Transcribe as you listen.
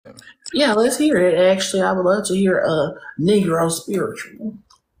Yeah, let's hear it. Actually, I would love to hear a Negro spiritual.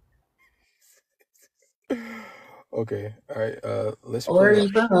 Okay, all right. Let's Where are play. you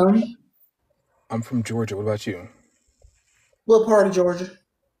from? I'm from Georgia. What about you? What part of Georgia?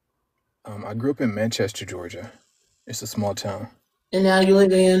 I grew up in Manchester, Georgia. It's a small town. And now you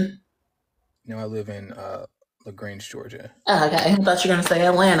live in? Now I live in LaGrange, Georgia. Oh, okay, I thought you were gonna say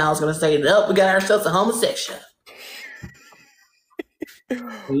Atlanta. I was gonna say, nope, we got ourselves a homosexual.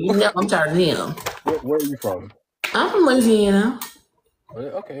 You know, I'm tired of him. Where are you from? I'm from Louisiana.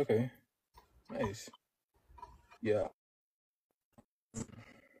 Okay, okay, nice. Yeah.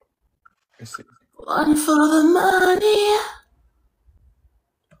 Let's see. One for the money,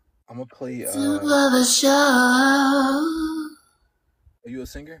 I'm gonna play. two for the show. Are you a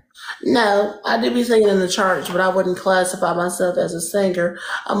singer? No, I do be singing in the church, but I wouldn't classify myself as a singer.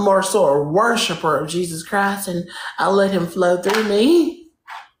 I'm more so a worshiper of Jesus Christ, and I let Him flow through me.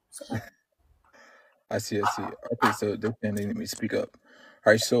 I see. I see. Okay, so they're saying they need me to speak up.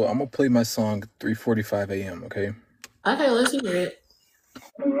 All right, so I'm gonna play my song 3:45 a.m. Okay. Okay, let's hear it.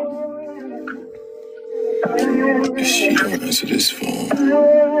 If she don't answer this phone,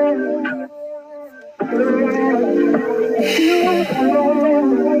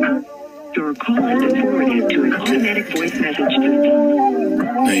 your call has been forwarded to an automatic voice message system.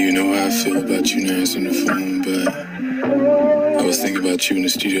 now you know how I feel about you not answering the phone, but I was thinking about you in the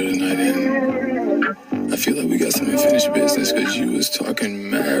studio tonight, and I feel like we got some unfinished business because you was talking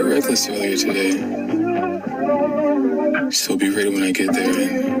mad reckless earlier today. So be ready when I get there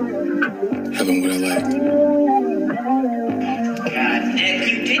and having what I like. God, Nick,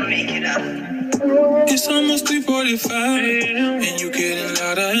 you did make it up. It's almost 3:45, and you getting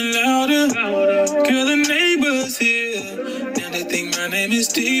louder and louder. Girl, the neighbors here, now they think my name is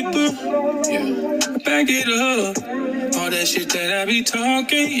deeper. Yeah, back it up, all that shit that I be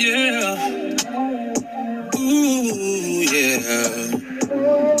talking, yeah. Ooh, yeah.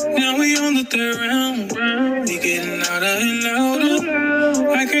 Now we on the third round, we getting louder and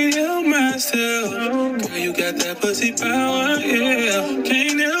louder. I can't help myself, girl, you got that pussy power, yeah.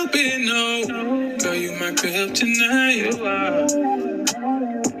 Can't help it, no. Girl, you my kryptonite. You are.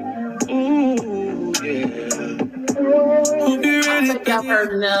 Ooh, yeah. Hope you're I ready, think I've heard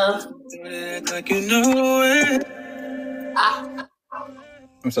baby. enough. Act like you know it. I,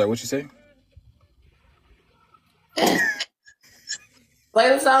 I'm sorry, what you say? Play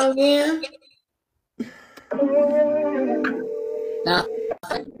the song again. No.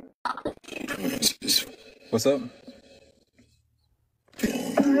 What's up?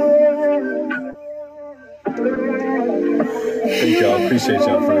 Thank y'all. Appreciate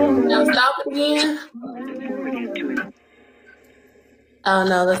y'all for real. Now stop it again. Oh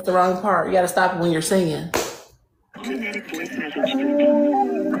no, that's the wrong part. You gotta stop it when you're singing. Automatic voice message system.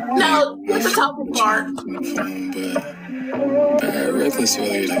 No, with the talking part. But reckless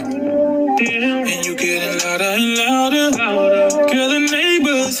earlier, like, and you getting louder and louder. Girl, the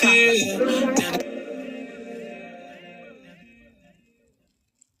neighbors here.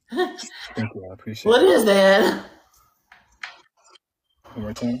 Thank you, I appreciate What it. is that? One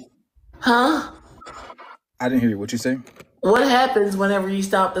more time. Huh? I didn't hear you. What you say? What happens whenever you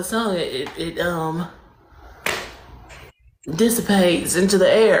stop the song? It dissipates into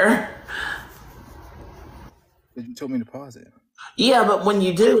the air. You told me to pause it. Yeah, but when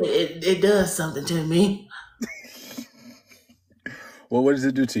you do it, it does something to me. Well, what does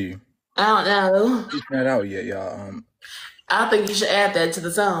it do to you? I don't know. It's not out yet, y'all. I think you should add that to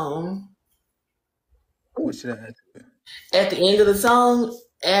the song. What should I add to it? At the end of the song,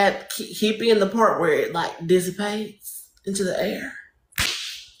 keep in the part where it like dissipates into the air.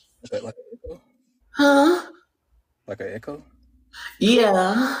 Like an echo? Huh? Like an echo?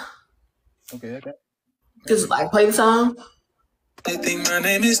 Yeah. Okay, I got it. Just like play the song. They think my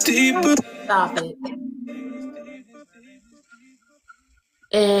name is deeper. Stop it.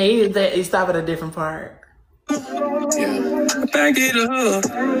 And you stop at a different part. Yeah. Back it up.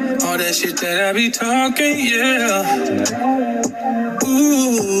 All that shit that I be talking, yeah.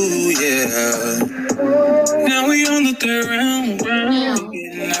 Ooh, yeah. Now we on the third round. Now.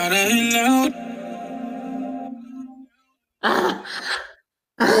 Getting louder and louder.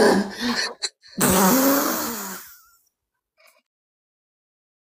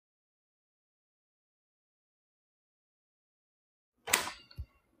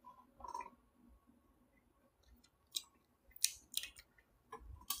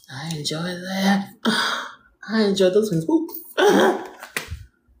 I enjoy that. I enjoy those ones. Ooh.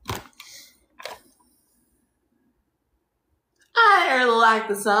 I really like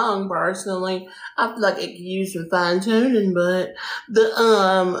the song personally. I feel like it could use some fine tuning, but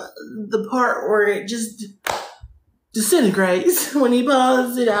the part where it just disintegrates when he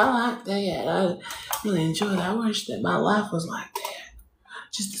pauses it, I like that. I really enjoy it. I wish that my life was like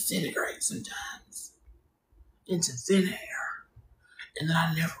that. Just disintegrate sometimes into thin air, and then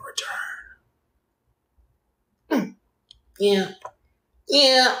I never return. Yeah.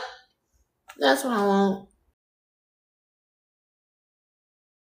 Yeah. That's what I want.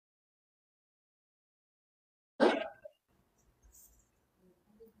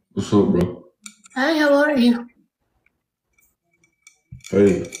 What's up, bro? Hey, how are you?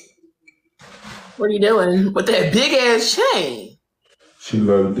 Hey, What are you doing with that big ass chain? she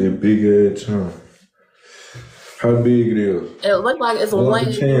like that big ass time. How big it is? It looked like it's a 1 lane.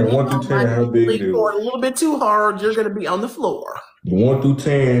 to 10. 1 to 10. How big it is? For a little bit too hard, you're gonna be on the floor. 1 through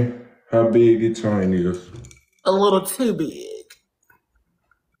 10. How big the chain is? A little too big.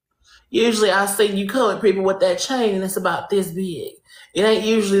 Usually, I see you colored people with that chain, and it's about this big. It ain't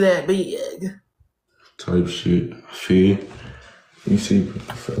usually that big. Type shit. I feel. You see,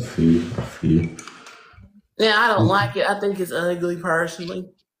 I feel. Yeah, I don't like it. I think it's ugly, personally.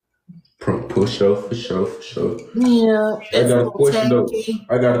 For sure. Yeah, I it's a got a little question though. tacky.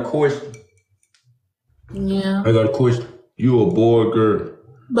 I got a question. Yeah, I got a question. You a boy or girl?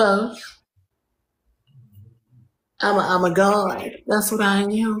 both. I'm a god. That's what I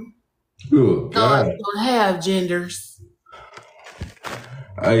am. You a Gods guy. don't have genders.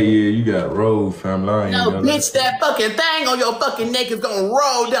 Hey, yeah, you got road, family. I ain't No, got bitch, that fucking thing on your fucking neck is gonna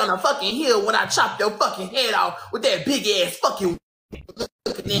roll down a fucking hill when I chop your fucking head off with that big ass fucking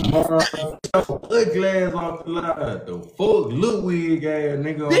looking ass. Ugly ass off the line. The fuck, little wig ass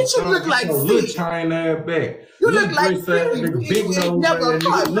nigga. Bitch, you look like little Sid. chain ass back. You Little look like dress ass Sid. nigga. Big You ain't nose never ass fought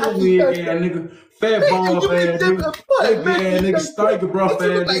nigga. Little Michael wig Jackson. ass nigga. Fat Nigga, ball you ass ain't never nigga. fought Ugly ass Michael nigga. Jackson. Stanky breath Bitch, you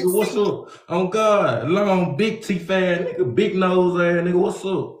look ass like nigga. What's Sid. up? On God. Long, big teeth ass nigga. Big nose ass nigga. What's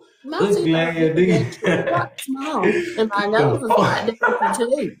up? My Ugly teeth ass are nigga. small, and my What nose the is quite fuck? different too.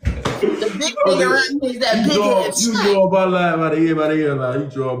 The big Oh, thing around me is that big ass you chain. draw my line by the ear line. You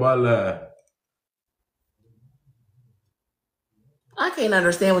draw my line. I can't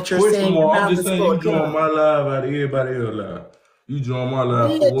understand what you're Question saying. Your mark. I'm mouth just is saying full you of drawing gum. my line by the everybody else line. You drawing my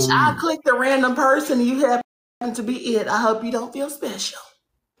line for Bitch, what I reason? clicked a random person. You happen to be it. I hope you don't feel special.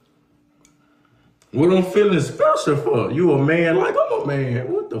 What I'm feeling special for? You a man like I'm a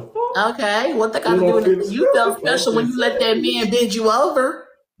man. What the fuck? Okay, what that got to What do I'm with feeling it? You felt special for? special when you let that man bend you over.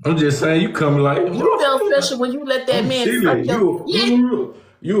 I'm just saying you come like You felt special when you let that I'm man suck chilling. your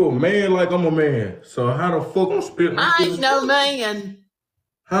You a man like I'm a man. So how the fuck I'm feeling I ain't no special? man.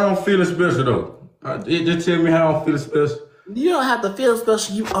 How I'm feeling special though? Just tell me how I'm feeling special. You don't have to feel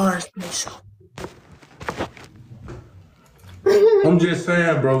special. You are special. I'm just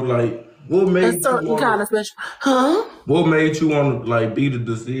saying, bro, like what A made you certain kind want of special. Huh? what made you want to like be the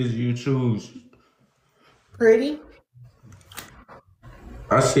decision you choose? Pretty?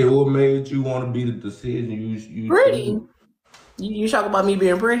 I said, what made you want to be the decision you Pretty. choose? You talk about me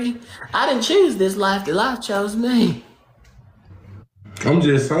being pretty? I didn't choose this life. The life chose me. I'm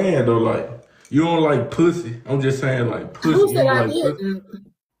just saying though, like you don't like pussy. I'm just saying like pussy. Who You said don't I like pussy, didn't?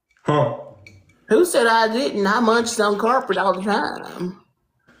 huh? Who said I didn't? I munch on carpet all the time.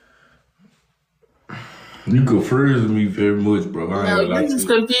 You confuse me very much, bro. I ain't No, gonna lie you're to just you.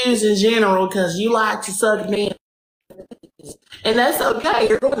 confused in general because you like to suck men. And that's okay.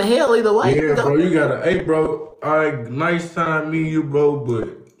 You're going to hell either way. Yeah, Go. bro, you gotta. Hey, bro, all right, nice time meeting you, bro, but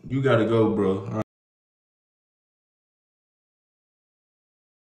you gotta go, bro.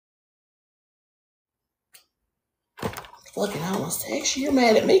 Fucking almost text you. You're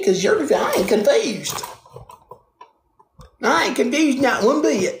mad at me because I ain't confused. I ain't confused not one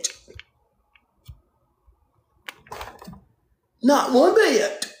bit. Not one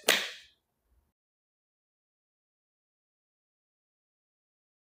bit.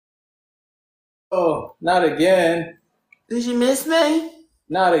 Oh, not again. Did you miss me?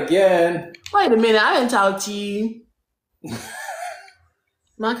 Not again. Wait a minute. I didn't talk to you.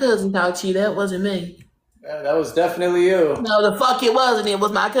 My cousin talked to you. That wasn't me. That was definitely you. No, the fuck it wasn't. It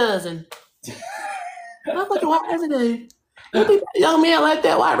was my cousin. My fucking white residue. You be a young man like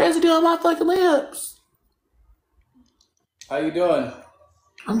that white residue on my fucking lips. How you doing?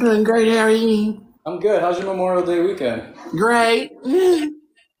 I'm doing great. How are you? I'm good. How's your Memorial Day weekend? Great.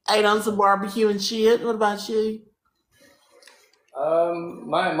 Ate on some barbecue and shit. What about you?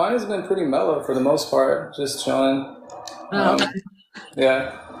 Mine has been pretty mellow for the most part. Just chilling. Oh,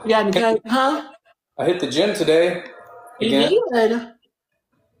 Yeah. you got any cake? Huh? I hit the gym today. You Again. did.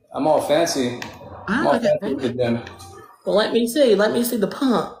 I'm all fancy. I'm all fancy at the gym. Well, let me see. Let me see the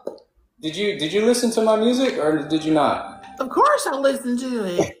pump. Did you listen to my music or did you not? Of course I listened to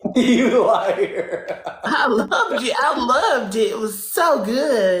it. You liar. I loved it. I loved it. It was so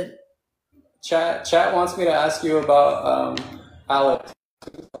good. Chat wants me to ask you about Alex.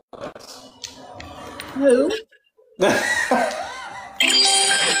 Who?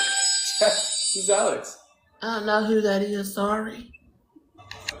 Who's Alex? I don't know who that is. Sorry.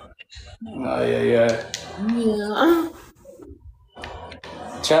 Oh, yeah. Yeah.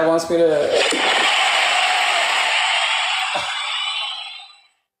 Chat wants me to...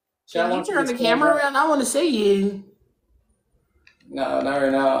 Can you turn the camera around? I want to see you. No, not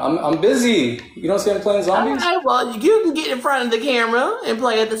right now. I'm busy. You don't see I'm playing zombies? Okay, well, you can get in front of the camera and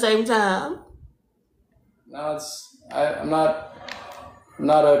play at the same time. No, I'm not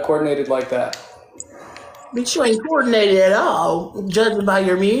coordinated like that. But you ain't coordinated at all, judging by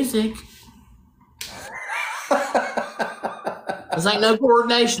your music. There's ain't no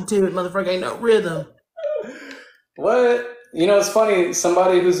coordination to it, motherfucker. Ain't no rhythm. What? You know, it's funny.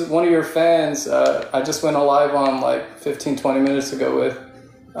 Somebody who's one of your fans, I just went live on like 15, 20 minutes ago with,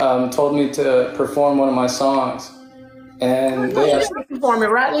 told me to perform one of my songs. And they asked me, perform it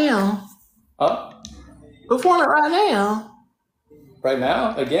right now. Huh? Perform it right now. Right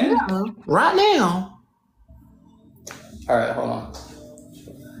now? Again? Yeah, right now. All right, hold on.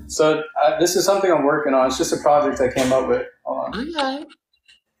 So this is something I'm working on. It's just a project I came up with. Hold on. Okay.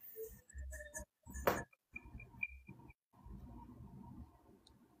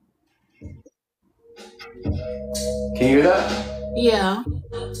 Can you hear that? Yeah.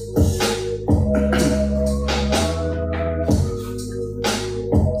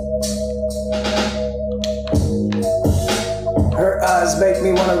 Her eyes make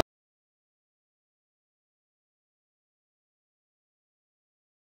me want to.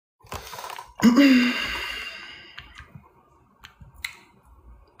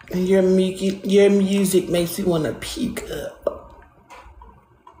 And your music makes you want to puke up.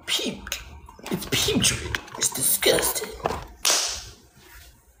 Puke. It's putrid. It's disgusting.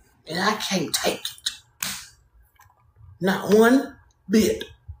 And I can't take it. Not one bit.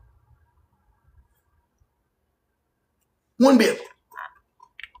 One bit.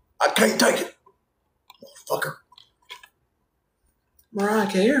 I can't take it. Motherfucker. Mariah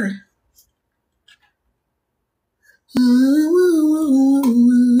Carey. I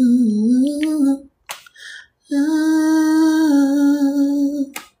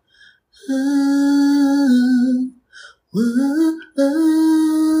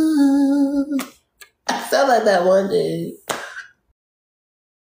sound like that one day.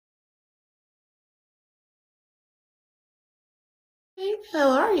 Hey, how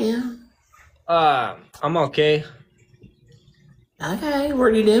are you? I'm okay. Okay, what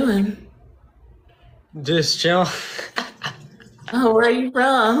are you doing? Just chill. Oh, where are you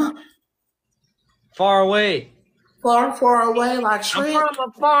from? Far away. Far, far away, like shrimp. I'm from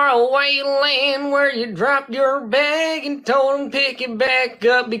a far away land where you dropped your bag and told them pick it back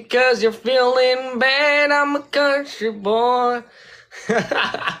up because you're feeling bad. I'm a country boy.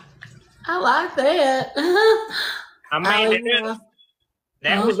 I like that. I mean,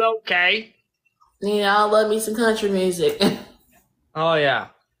 that was okay. Yeah, I love me some country music. Oh, yeah.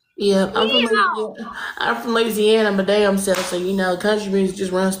 Yeah, I'm from Louisiana, my damn self, so you know, country music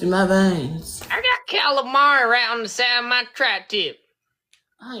just runs through my veins. I got calamari right on the side of my tri-tip.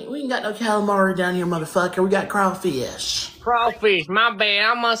 Hey, we ain't got no calamari down here, motherfucker. We got crawfish. Crawfish, my bad.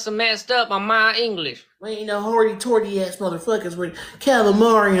 I must have messed up on my English. We ain't no hoity-toity ass motherfuckers with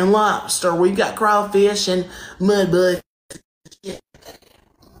calamari and lobster. We got crawfish and mudbug. Yeah.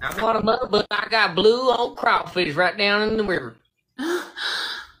 I want a mud, but I got blue old crawfish right down in the river.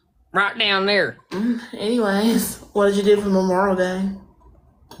 Right down there. Anyways, what did you do for Memorial Day?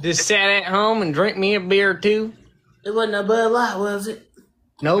 Just sat at home and drink me a beer or two. It wasn't no Bud Light, was it?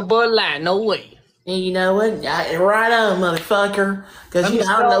 No Bud Light, no way. And you know what? Right on, motherfucker. Because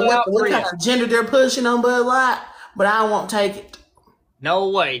I don't know what kind of gender they're pushing on Bud Light, but I won't take it. No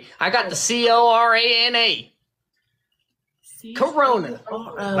way. I got the Corana.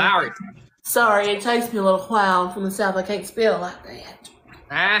 Corona. Larry. Sorry, it takes me a little while. I'm from the South. I can't spell like that.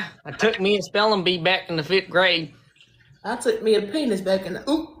 I took me a spelling bee back in the 5th grade. I took me a penis back in the...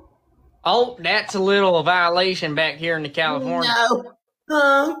 Ooh. Oh, that's a little violation back here in the California. No.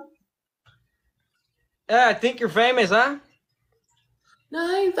 Huh? I think you're famous, huh? No,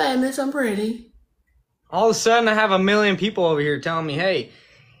 I ain't famous. I'm pretty. All of a sudden, I have 1 million people over here telling me, hey,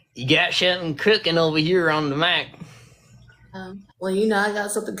 you got something cooking over here on the Mac. Well, you know, I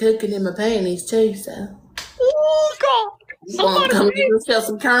got something cooking in my panties, too, so... Oh, God. You want to come get yourself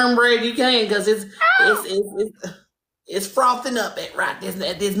some cornbread, you can, because It's frothing up at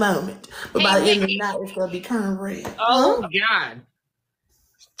this moment. But by the end of the night, it's gonna be cornbread. Oh God.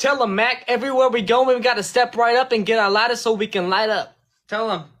 Tell them, Mac, everywhere we go, we got to step right up and get our lighter so we can light up. Tell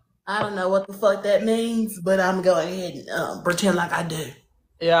them. I don't know what the fuck that means, but I'm going ahead and pretend like I do.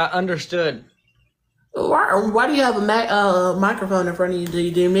 Yeah, understood. Why do you have a microphone in front of you? Do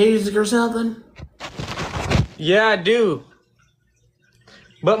you do music or something? Yeah, I do.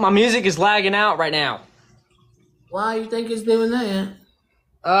 But my music is lagging out right now. Why do you think it's doing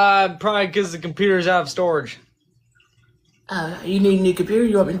that? Probably because the computer's out of storage. You need a new computer?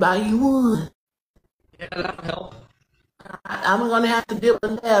 You want me to buy you one? Yeah, that'll help. I'm going to have to dip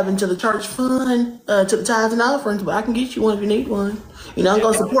and dab into the church fund, to the tithes and offerings, but I can get you one if you need one. You know, I'm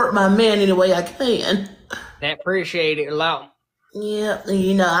going to support my man any way I can. I appreciate it a lot. Yeah,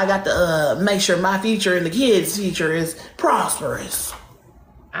 you know, I got to make sure my future and the kids' future is prosperous.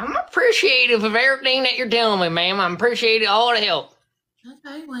 I'm appreciative of everything that you're telling me, ma'am. I'm appreciative of all the help.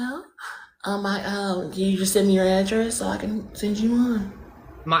 Okay, well, can you just send me your address so I can send you one?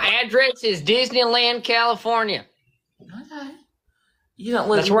 My address is Disneyland, California. Okay. You don't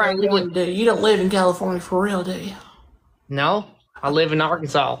live That's where I live. do you? You don't live in California for real, do you? No, I live in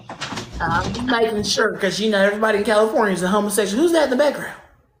Arkansas. I'm just making sure, because you know everybody in California is a homosexual. Who's that in the background?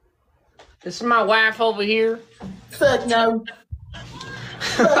 This is my wife over here. Fuck no.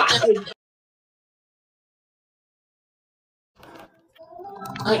 Fuck no.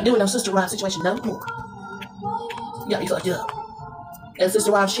 I ain't doing no sister wife situation no more. Yeah, you fucked up. That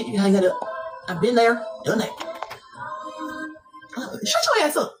sister wife shit, you hang that up. I've been there, done that. Shut your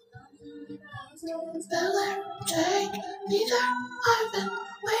ass up. Take me there. I've been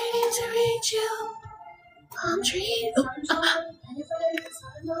waiting to reach you. I'm treated. I'm telling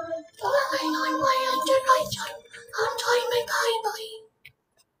my body.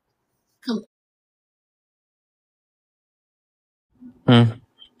 Come.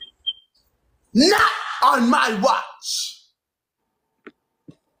 Not on my watch.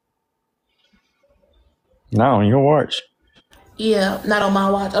 No, on your watch. Yeah, not on my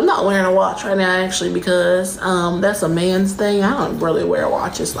watch. I'm not wearing a watch right now, actually, because that's a man's thing. I don't really wear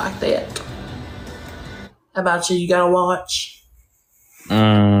watches like that. How about you? You got a watch?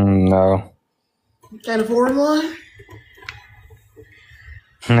 No. Can't afford one?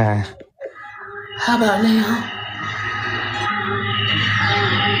 Nah. How about now?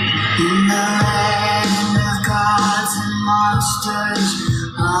 In the land of gods and monsters,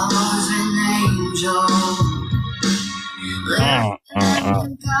 I was an angel. God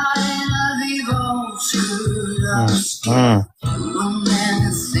of evil, screwed up skin. Doing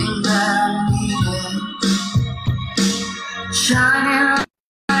anything that I needed. Shining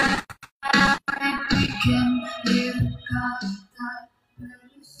like beacon.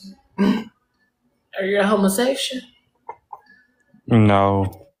 Are you a homosexual?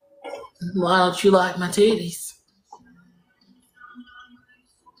 No. Why don't you like my titties?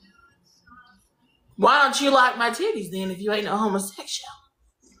 Why don't you like my titties then if you ain't no homosexual?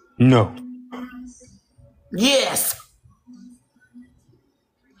 No. Yes.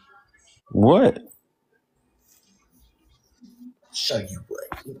 What? Show you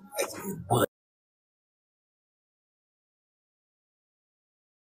what.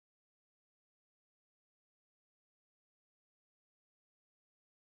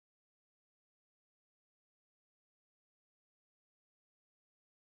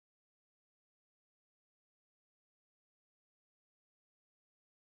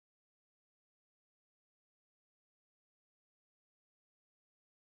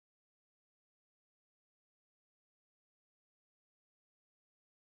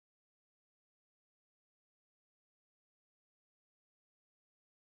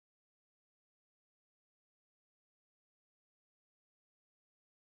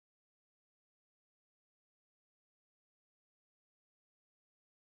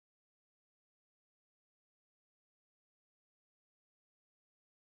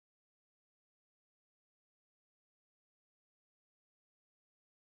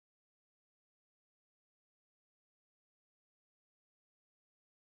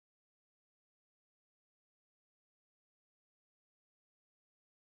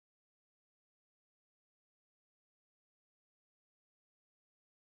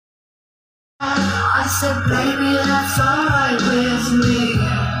 I said, baby, that's alright with me.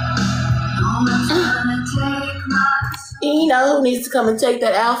 You know who needs to come and take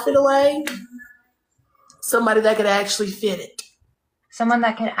that outfit away? Somebody that could actually fit it. Someone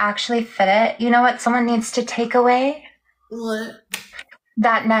that could actually fit it? You know what someone needs to take away? What?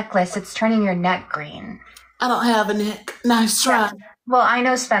 That necklace. It's turning your neck green. I don't have a neck. Nice try. Yeah. Well, I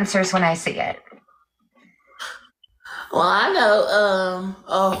know Spencer's when I see it. Well, I know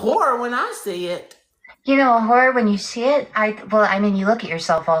a whore when I see it. You know, a whore when you see it. I mean, you look at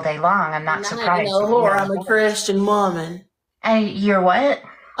yourself all day long. I'm not And I ain't surprised. no whore. I'm a Christian woman. And you're what?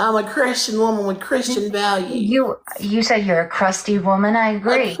 I'm a Christian woman with Christian values. You said you're a crusty woman. I A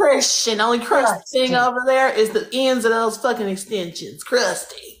agree. Christian. Only crusty Crusty. thing over there is the ends of those fucking extensions.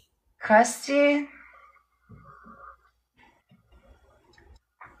 Crusty. Crusty?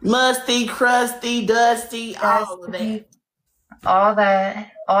 Musty, crusty, dusty, all of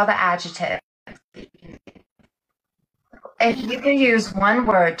that. All the adjectives. If you could use one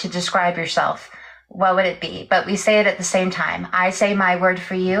word to describe yourself, what would it be? But we say it at the same time. I say my word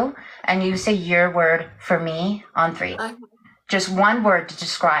for you, and you say your word for me on 3. Just one word to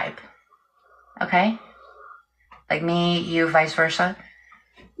describe. Okay? Like me, you, vice versa.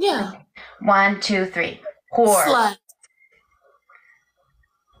 Yeah. 1, 2, 3. Whore. Slut.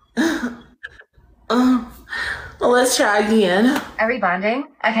 Well, let's try again. Are we bonding?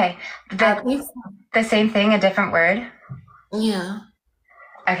 Okay. The same thing, a different word? Yeah.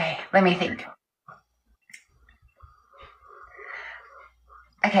 Okay, let me think.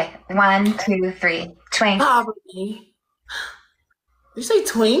 Okay, 1, 2, 3. Twink. Poverty. You say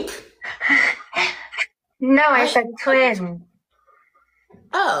twink? No, I said twin.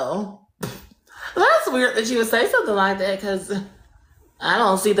 Oh. That's weird that you would say something like that because I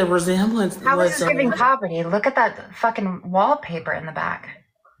don't see the resemblance. How is this giving poverty? Look at that fucking wallpaper in the back.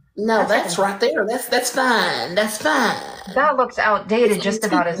 No, that's right there. That's fine. That's fine. That looks outdated, just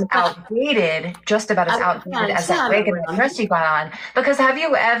about as outdated as that wig and that dress you got on. Because have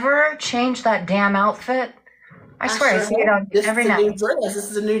you ever changed that damn outfit? I swear, I see it on every night. This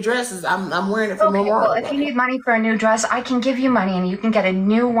is a new dress. I'm wearing it for Memorial. Well, if you need money for a new dress, I can give you money and you can get a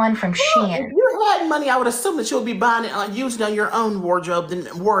new one from Shein. If you had money, I would assume that you'll be buying it, using it on your own wardrobe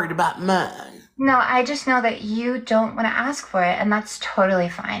than worried about mine. No, I just know that you don't want to ask for it, and that's totally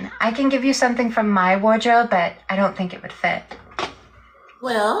fine. I can give you something from my wardrobe, but I don't think it would fit.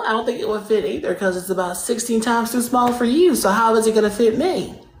 Well, I don't think it would fit either because it's about 16 times too small for you. So how is it going to fit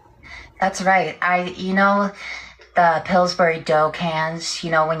me? That's right. The Pillsbury dough cans,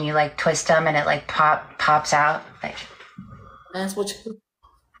 when you like twist them and it like pops out. Like, that's what you...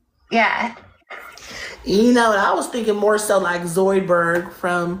 Yeah. I was thinking more so like Zoidberg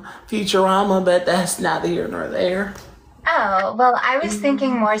from Futurama, but that's neither here nor there. Oh, well, I was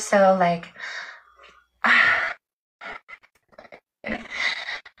thinking more so like...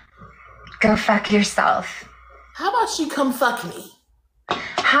 Go fuck yourself. How about you come fuck me?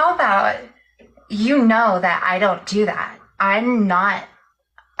 How about you know that I don't do that? I'm not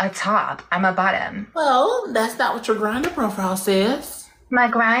a top. I'm a bottom. Well, that's not what your Grindr profile says. My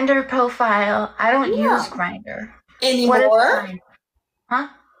Grindr profile, I don't use Grindr. Anymore? Huh?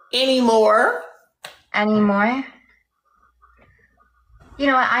 Anymore? Anymore? You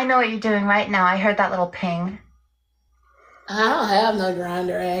know what? I know what you're doing right now. I heard that little ping. I don't have no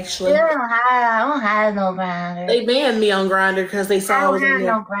Grindr, actually. I don't have no Grindr. They banned me on Grindr because they saw I was in there.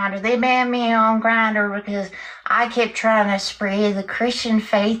 No Grindr. They banned me on Grindr because I kept trying to spread the Christian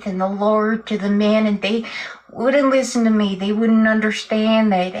faith in the Lord to the men, and they wouldn't listen to me. They wouldn't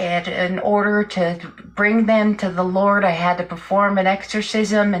understand that in order to bring them to the Lord, I had to perform an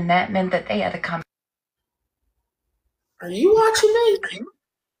exorcism, and that meant that they had to come. Are you watching me?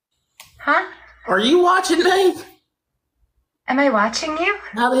 Huh? Are you watching me? Am I watching you?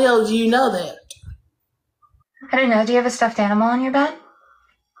 How the hell do you know that? I don't know. Do you have a stuffed animal on your bed?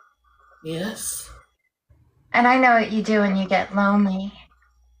 Yes. And I know what you do when you get lonely.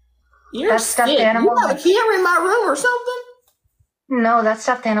 You're stuffed animal. You have a camera in my room or something? No, that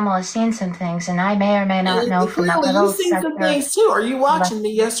stuffed animal has seen some things, and I may or may not know from that little You've seen some things too. Are you watching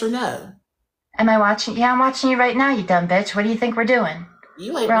me, yes or no? Am I watching? Yeah, I'm watching you right now, you dumb bitch. What do you think we're doing?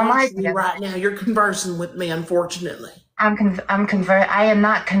 You ain't watching me right now. You're conversing with me, unfortunately. I am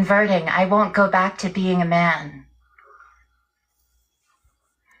not converting. I won't go back to being a man.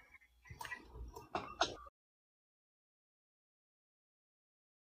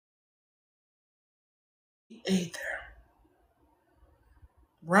 Either.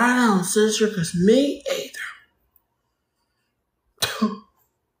 Right on, sister, because me either.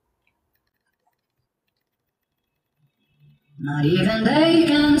 Not even they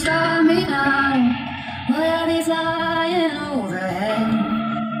can stop me now. Will I be flying overhead?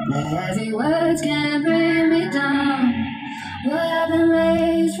 The heavy words can't bring me down. Will I have been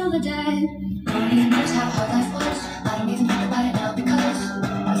raised from the dead? I don't even just how hard life was. I don't even think about it now because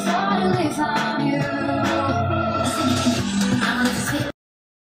I finally found you. I'm on this feet.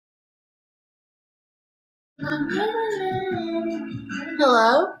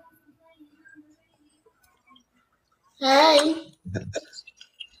 Hello? Hey.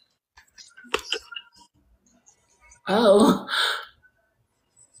 Oh.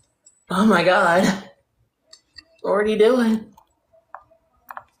 Oh my God. What are you doing?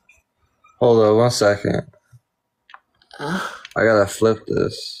 Hold on 1 second. Uh, I gotta flip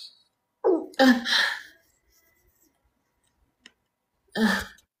this.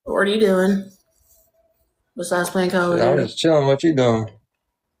 what are you doing? Besides playing Call of Shit, I'm Duty? just chilling. What you doing?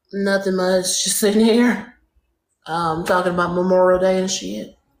 Nothing much. Just sitting here. Talking about Memorial Day and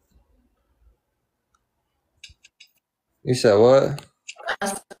shit. You said what?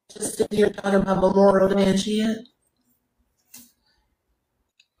 I just sitting here talking about Memorial Day and shit.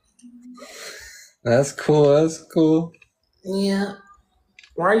 That's cool. That's cool. Yeah.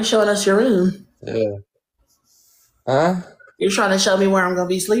 Why are you showing us your room? Yeah. Huh? You're trying to show me where I'm gonna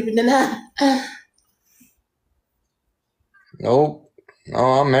be sleeping tonight? Nope. No,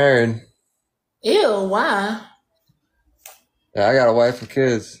 I'm married. Ew, why? Yeah, I got a wife and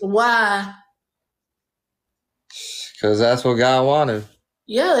kids. Why? Cause that's what God wanted.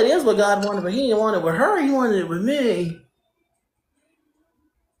 Yeah, it is what God wanted, but he didn't want it with her, he wanted it with me.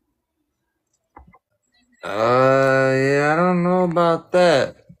 Yeah, I don't know about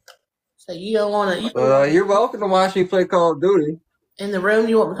that. So you don't want to, But you're welcome to watch me play Call of Duty. in the room,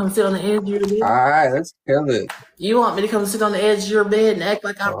 you want me to come sit on the edge of your bed? Alright, let's kill it. You want me to come sit on the edge of your bed and act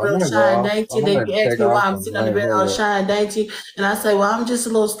like I'm I'm real gonna shy and go off. dainty? I'm Then gonna you ask take me why off I'm and sitting on the bed all hold up. shy and dainty. And I say, well, I'm just a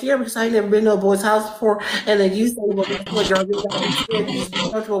little scared because I ain't never been to a boy's house before. And then you say, well, guess what, girl, you gotta be scared. You just be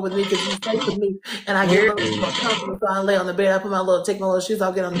comfortable with me because you safe with me. And I get a little more comfortable. So I lay on the bed. I put take my little shoes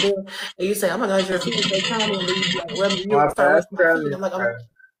off, get on the bed. And you say, oh my God, your feet are so tiny. And then you be like, you My start bad, rubbing my feet. And Charlie. I'm like, oh,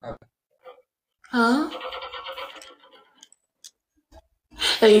 huh?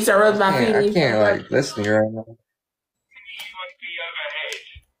 And you start rubbing my feet. I And you can't start, like listen to you right now.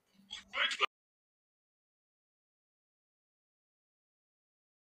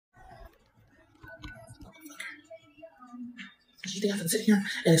 you think I can sit here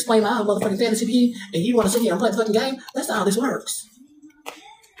and explain my motherfucking fantasy to you, and you want to sit here and play the fucking game? That's not how this works.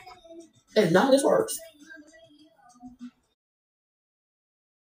 That's not how this works.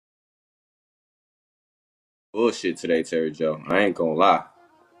 Bullshit today, Terri Joe. I ain't gonna lie.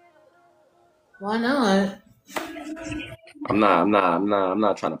 Why not? I'm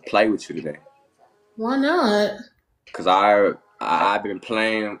not trying to play with you today. Why not? Cause I've been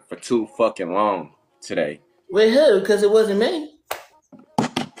playing for too fucking long today. With who? Because it wasn't me.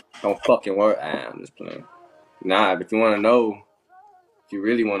 Don't fucking worry. I'm just playing. Nah, if you wanna know, if you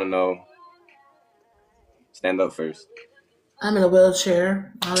really wanna know, stand up first. I'm in a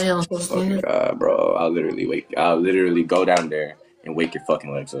wheelchair. How the hell am I supposed to stand Fucking up? God, bro. I'll literally go down there and wake your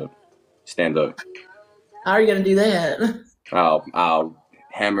fucking legs up. Stand up. How are you gonna do that? I'll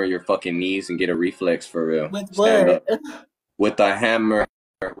hammer your fucking knees and get a reflex for real. With Stand what? up. With a hammer.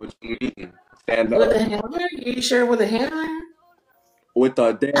 What you mean? Stand With up. a hammer? You sure with a hammer? With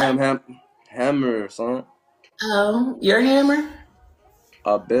a damn hammer, son. Oh, your hammer?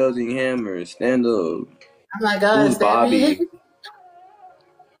 A building hammer. Stand up. Oh my God, Who's is that big? Bobby?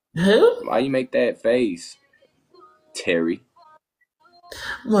 Who? Why you make that face? Terry.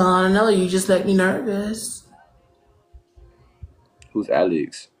 Well, I don't know. You just make me nervous. Who's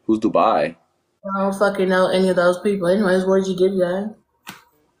Alex? Who's Dubai? I don't fucking know any of those people. Anyways, where'd you get that?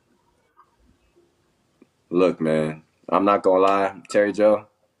 Look, man. I'm not gonna lie, Terri Joe.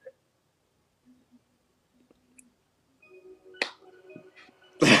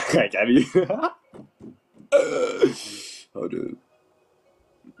 I got you. Hold up.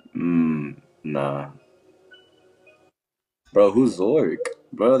 Nah. Bro, who's Zork?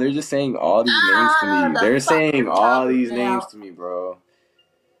 Bro, they're just saying all these names to Ah, me. the They're fuck saying you all talking these names about? to me, bro.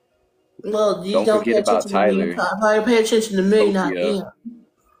 Well, you Don't don't forget pay about attention to me. Tyler, Pay attention to me, not Sophia,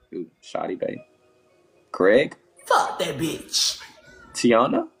 them. Shoddy Bay, Craig, Fuck that bitch.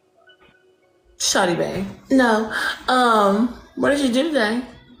 Tiana. Shawty bang. No. What did you do today?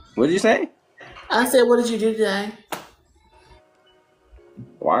 What did you say? I said, what did you do today?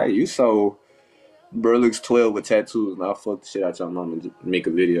 Why are you so bro looks 12 with tattoos and I'll fuck the shit out your mom and just make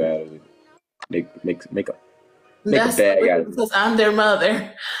a video out of it. Make a That's so bag out weird of it. because I'm their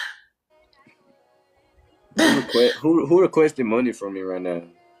mother. Who requested money from me right now?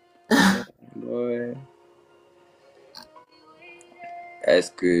 Boy. That's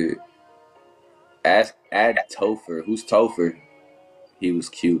good. Add Topher. Who's Topher? He was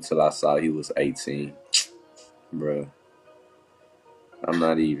cute till I saw he was 18. Bro. I'm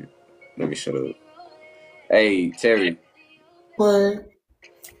not even. Let me shut up. Hey, Terry. What?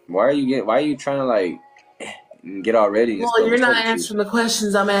 Why are you trying to like Get all ready. Well, you're not answering the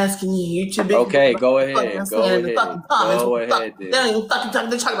questions I'm asking you. You're too big. Okay, go ahead. Go ahead. The fucking comments. Go ahead. They don't even fucking talk.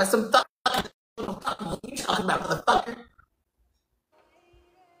 They're talking about some fucking. What you talking about, motherfucker?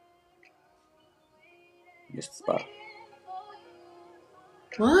 Missed the spot.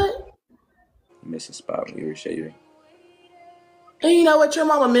 What? You missed the spot when you were shaving. And you know what? Your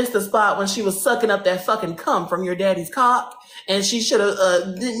mama missed the spot when she was sucking up that fucking cum from your daddy's cock. And she should have,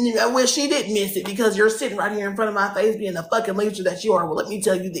 I wish she didn't miss it because you're sitting right here in front of my face being the fucking loser that you are. Well, let me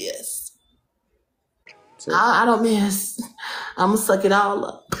tell you this. I don't miss. I'm going to suck it all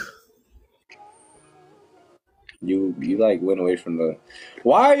up. You like went away from the...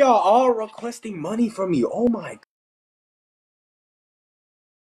 Why are y'all all requesting money from me? Oh my...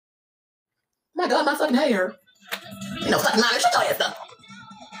 My God, my fucking hair. You know, fucking mine. Shut your ass up.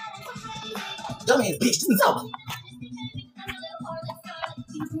 Dumbass bitch. Just be talking.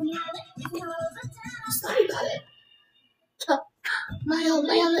 Sorry about it. My old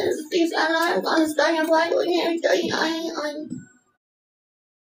man is these and I'm gonna stay and play with him.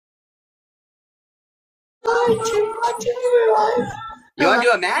 You wanna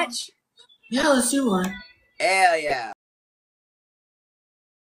do a match? Yeah, let's do one. Hell yeah.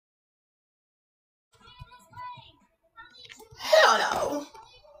 Hell no.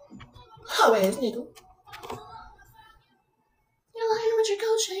 Hoe ass nigga. You're lying with your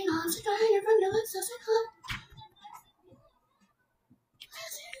gold chain on. Stick a hanger from your lips. That's it, huh?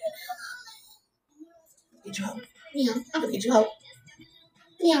 Get you out. Yeah, I'm gonna get you out.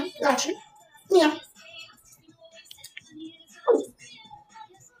 Yeah, got you. Yeah.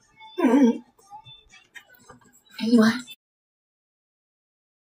 Mm-hmm. Anyway.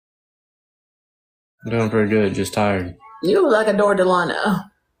 I'm doing pretty good, just tired. You look like a Dora Delano.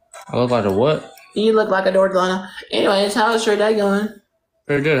 I look like a what? You look like a Dora Delano. Anyways, how's your day going?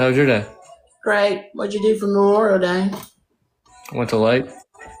 Pretty good. How's your day? Great. What'd you do for Memorial Day? Went to the lake.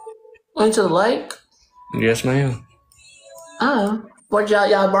 Went to the lake? Yes, ma'am. Oh. What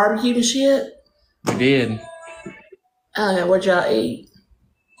y'all barbecued and shit? We did. Oh, what y'all eat?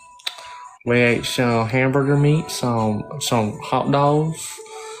 We ate some hamburger meat, some hot dogs,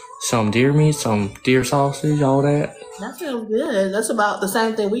 some deer meat, some deer sausage, all that. That sounds good. That's about the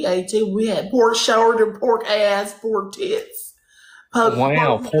same thing we ate too. We had pork shoulder, pork ass, pork tits.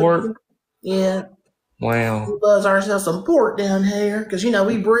 Pork? Yeah. Wow. We buzz ourselves some pork down here because, you know,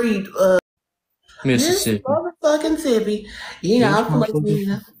 we breed Mississippi. Mississippi. You know, I'm from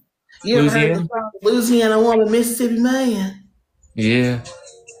Louisiana. You ever heard of the Louisiana woman, Mississippi man? Yeah.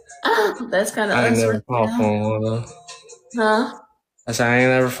 Oh, that's kind of I ain't never fallen for one, though. Huh? I said I ain't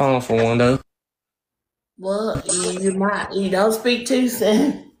never fallen for one, though. Well, you might. You don't speak too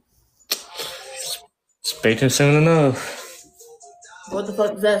soon. Speaking soon enough. What the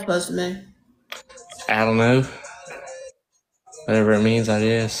fuck is that supposed to mean? I don't know. Whatever it means, I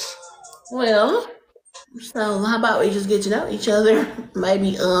guess. Well, so how about we just get to know each other? Maybe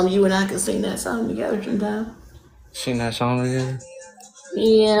you and I can sing that song together sometime. Sing that song together?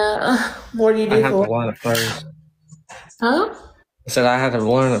 Yeah. What do you do? I have to learn it first. Huh? I said I had to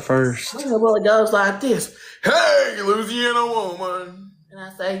learn it first. Well, it goes like this. Hey, Louisiana woman. And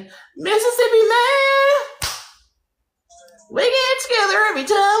I say, Mississippi man, we get together every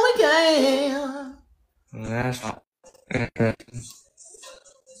time we can. That's interesting.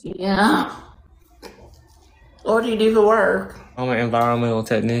 Yeah. What do you do for work? I'm an environmental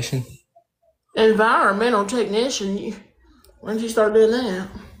technician. Environmental technician? When did you start doing that?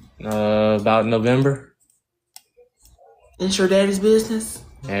 About November. It's your daddy's business?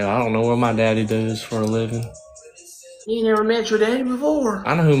 Yeah, I don't know what my daddy does for a living. You never met your daddy before?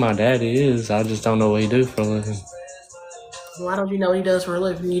 I know who my daddy is. I just don't know what he do for a living. Why don't you know what he does for a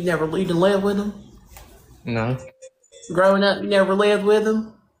living? You didn't live with him? No. Growing up, you never lived with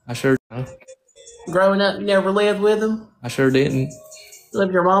him? I sure don't. Growing up, you never lived with him? I sure didn't. Live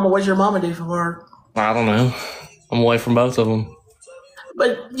with your mama? What does your mama do for work? I don't know. I'm away from both of them.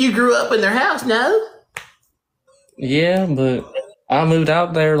 But you grew up in their house, no? Yeah, but I moved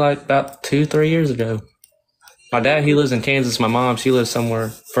out there like about 2-3 years ago. My dad, he lives in Kansas. My mom, she lives somewhere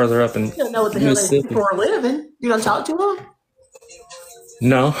further up in Mississippi. You don't know what the hell they do for a living. You don't talk to them?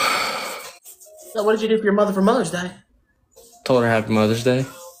 No. So what did you do for your mother for Mother's Day? Told her Happy Mother's Day.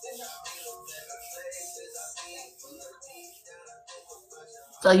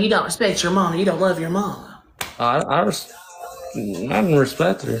 So you don't respect your mama. You don't love your mama. I didn't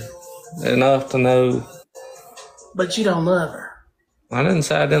respect her enough to know. But you don't love her. I didn't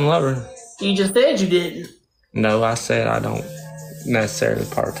say I didn't love her. You just said you didn't. No, I said I don't necessarily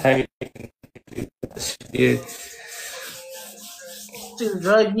partake. Yeah. She's a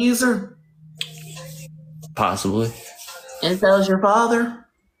drug user. Possibly. And so is your father?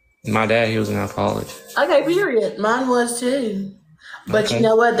 My dad, he was an alcoholic. Okay, period. Mine was too. But Okay. you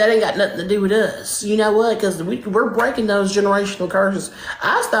know what? That ain't got nothing to do with us. You know what? Because we're breaking those generational curses.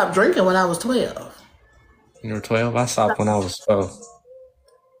 I stopped drinking when I was 12. You were 12? I stopped when I was 12.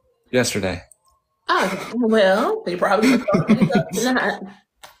 Yesterday. Okay, well, they probably gonna start back up tonight.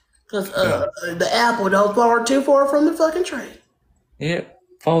 Because the apple don't fall too far from the fucking tree. Yeah,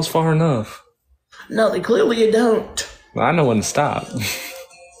 falls far enough. No, they clearly you don't. Well, I know when to stop.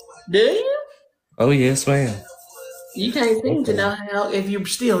 Do you? Oh, yes, ma'am. You can't seem to know how if you're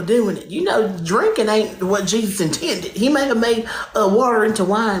still doing it. You know, drinking ain't what Jesus intended. He may have made water into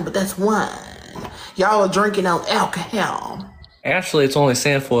wine, but that's wine. Y'all are drinking on alcohol. Actually, it's only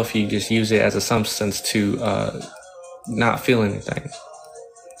sinful if you just use it as a substance to not feel anything.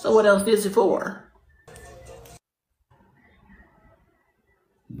 So what else is it for?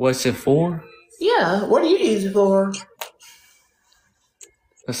 What's it for? Yeah, what do you use it for?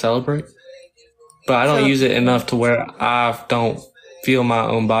 To celebrate. But I don't use it enough to where I don't feel my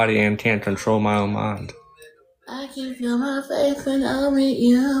own body and can't control my own mind. I can feel my faith when I'm with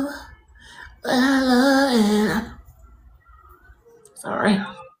you. But I love it. Sorry.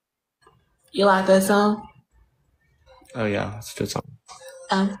 You like that song? Oh, yeah, it's a good song.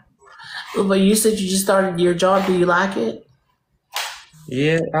 But you said you just started your job. Do you like it?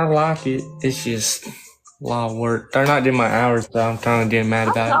 Yeah, I like it. It's just a lot of work. They're not doing my hours, so I'm kind of getting mad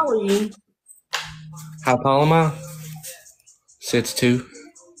How about it. tall are you? How tall am I? 6'2".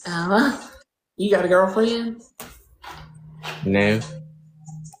 You got a girlfriend? No.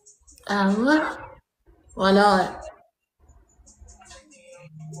 Why not?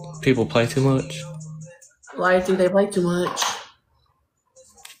 People play too much. Why do you think they play too much?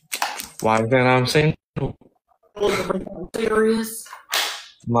 Why then I'm single? Looking for something serious?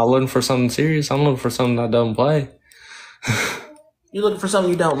 I'm not looking for something serious. I'm looking for something that don't play. You looking for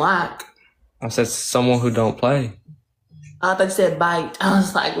something you don't like? I said someone who don't play. I thought you said bite. I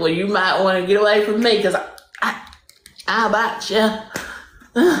was like, well, you might want to get away from me because I'll bite you.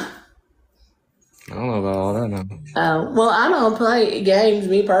 I don't know about all that now. Well, I don't play games,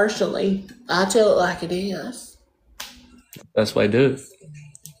 me personally. I tell it like it is. Best way to do it.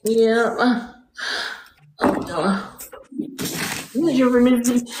 Yeah. You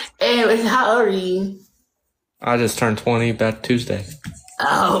remember me? Anyway, how old are you? I just turned 20 back Tuesday.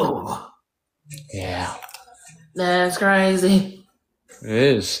 Oh. Yeah. That's crazy. It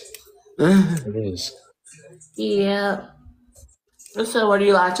is. It is. Yeah. So what do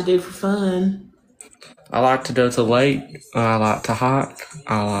you like to do for fun? I like to go to the lake. I like to hike.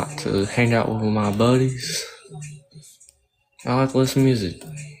 I like to hang out with my buddies. I like to listen to music.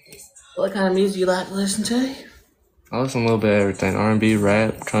 What kind of music you like to listen to? I listen a little bit of everything. R&B,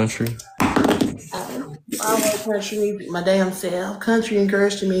 rap, country. I love country music, my damn self. Country and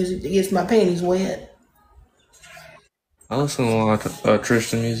Christian music that gets my panties wet. I listen to a lot of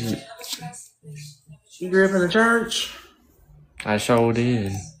Christian music. You grew up in the church? I sure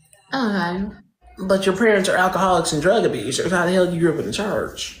did. Okay. But your parents are alcoholics and drug abusers. How the hell you grew up in the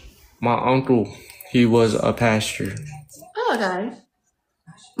church? My uncle, he was a pastor. Okay.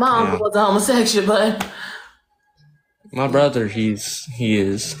 My uncle was a homosexual, but my brother, he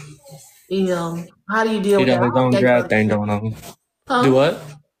is. How do you deal He with got that? his own drag thing going on. Huh? Do what?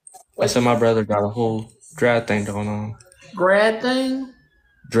 I said my brother got a whole drag thing going on. Grad thing?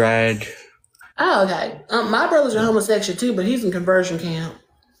 Drag. Oh, okay. My brother's a homosexual too, but he's in conversion camp.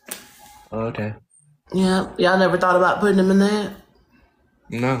 Okay. Yeah. Y'all never thought about putting him in that?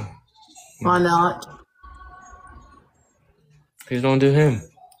 No. Why not? He's gonna do him.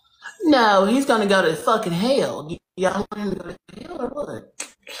 No, he's gonna go to fucking hell. Y'all want him to go to hell or what?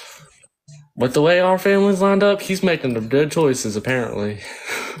 But the way our family's lined up, he's making the good choices, apparently.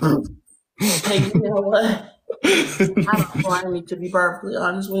 Hey, you know what? I don't blame you, to be perfectly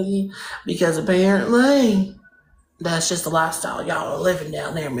honest with you, because apparently that's just the lifestyle y'all are living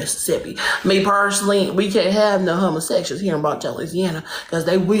down there in Mississippi. Me personally, we can't have no homosexuals here in Bontown, Louisiana, because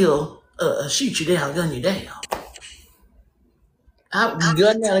they will shoot you down, gun you down. I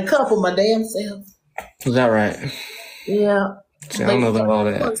gunned down a couple my damn self. Is that right? Yeah. See, I don't know about all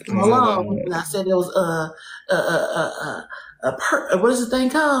that. And I said it was what is the thing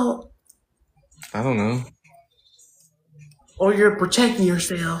called? I don't know. Or you're protecting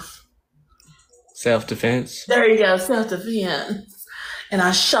yourself. Self-defense. There you go, self-defense. And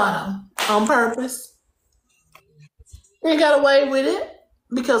I shot him on purpose. And got away with it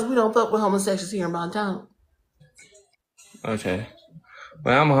because we don't fuck with homosexuals here in Montana. Okay.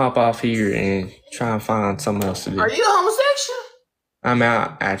 Well, I'm gonna hop off here and try and find something else to do. Are you a homosexual? I'm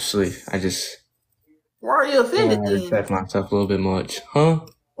out, actually. Why are you offended I then? respect myself a little bit much. Huh?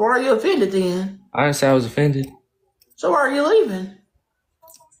 Why are you offended then? I didn't say I was offended. So why are you leaving?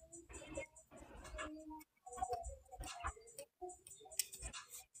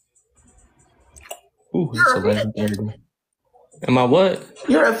 Ooh, You're it's offended. 11:30. Am I what?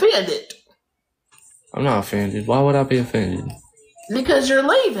 You're offended. I'm not offended. Why would I be offended? Because you're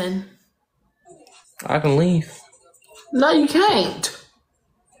leaving. I can leave. No, you can't.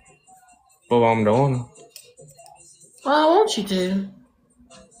 But I'm the owner. Well, I want you to.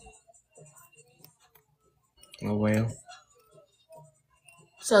 Oh well.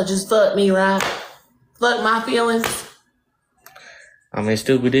 So just fuck me, right? Fuck my feelings. I mean,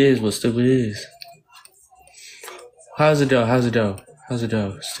 stupid is what stupid is. How's it go? How's it go? How's it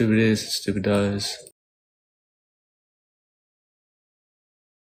go? Stupid is, stupid does.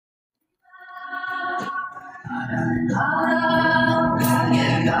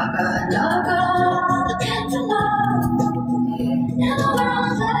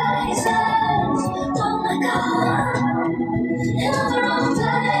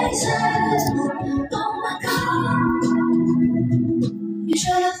 You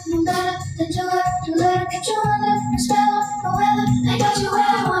should have known better than to let it get you under the spell of the weather. I got you where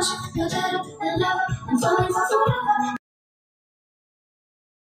I want you. You're better than ever. I'm falling for forever.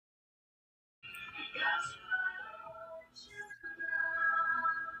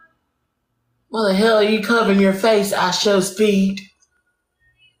 Well, the hell are you covering your face? I show speed.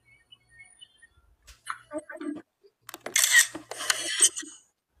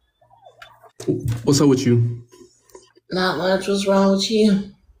 What's up with you? Not much. What's wrong with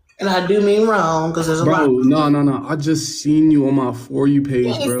you? And I do mean wrong, because there's a Bro, lot. no. I just seen you on my For You page,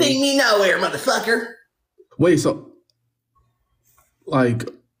 You bro. ain't seen me nowhere, motherfucker. Wait, so, like,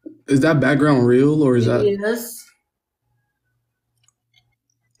 is that background real or is that? Yes.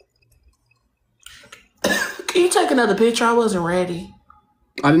 Can you take another picture? I wasn't ready.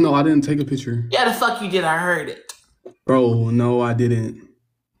 I didn't know. I didn't take a picture. Yeah, the fuck you did. I heard it. Bro, no, I didn't.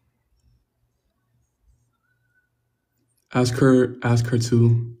 Ask her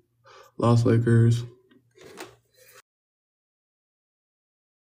to. Los Lakers.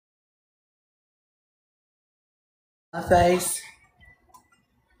 My face.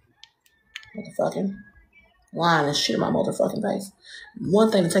 Motherfucking lying and shit in my motherfucking face.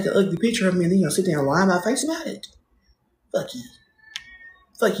 One thing to take an ugly picture of me and then you'll sit there and lie in my face about it. Fuck you.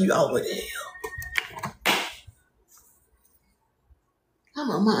 Fuck you all the hell. I'm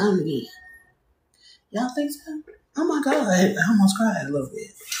on my own again. Y'all think so? Oh my god, I almost cried a little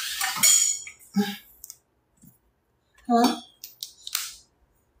bit. Hello?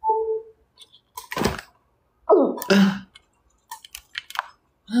 Oh.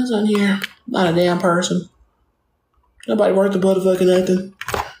 Who's on here? Not a damn person. Nobody worth the motherfucking nothing.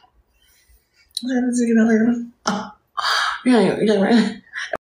 What happens to get over here? Oh. Yeah, right.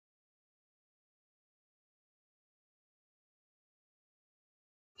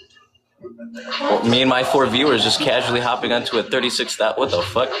 Me and my 4 viewers just casually hopping onto a 36. What the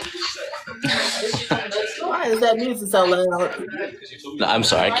fuck? Why is that music so loud? No, I'm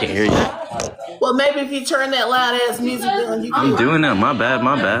sorry, I can't hear you. Well, maybe if you turn that loud ass music down, you can. I'm doing that. My bad.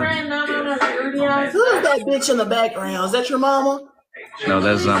 Who is that bitch in the background? Is that your mama? No,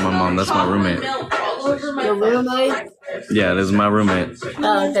 that's not my mom. That's my roommate. Your roommate? Yeah, this is my roommate.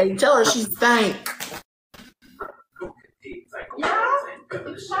 Okay, tell her she stank.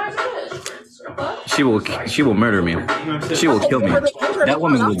 She will murder me. She will kill me. That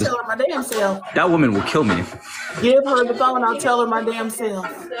woman will. I'll tell her my damn self. That woman will kill me. Give her the phone. I'll tell her my damn self.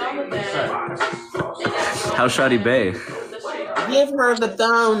 How's Shadi Bay? Give her the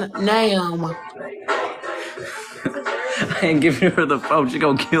phone now. I ain't giving her the phone. She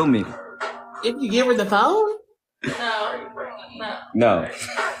gonna kill me. If you give her the phone? No.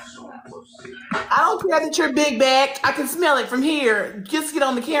 I don't care that you're big back. I can smell it from here. Just get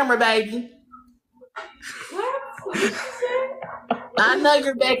on the camera, baby. I know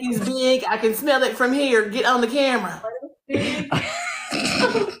your back is big. I can smell it from here. Get on the camera.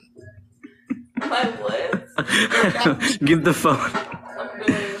 My what? Give the phone.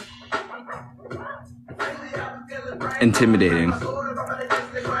 Intimidating.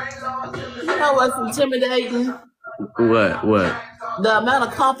 You know what's intimidating? What? The amount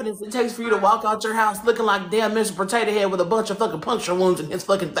of confidence it takes for you to walk out your house looking like damn Mr. Potato Head with a bunch of fucking puncture wounds in his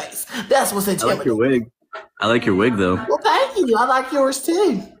fucking face. That's what's I intimidating. like your wig. I like your wig though. Well, thank you. I like yours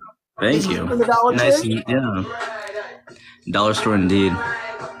too. Thank you. From the Dollar Nice, Tree? yeah. Dollar store indeed.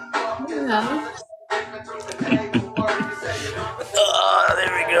 Yeah.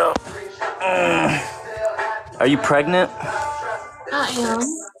 There we go. Are you pregnant? I am.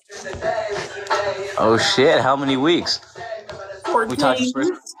 Oh shit! How many weeks? 14. We talked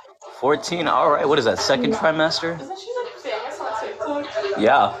first. 14. All right. What is that? Second trimester? Isn't she like famous on TikTok?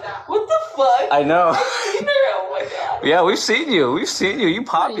 Yeah. What the fuck? I know. I've seen her. Oh my god. Yeah, we've seen you. You You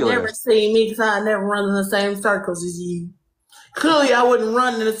popular. never seen me because I never run in the same circles as you. Clearly, I wouldn't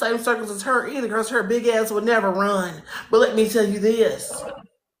run in the same circles as her either because her big ass would never run. But let me tell you this.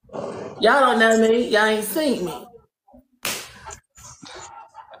 Y'all don't know me. Y'all ain't seen me.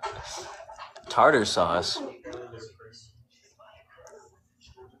 Tartar sauce.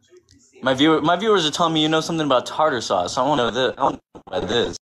 My viewers are telling me you know something about tartar sauce. I want to know this. I want to know about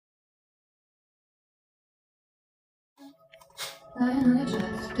this.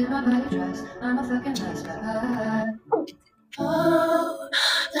 Oh,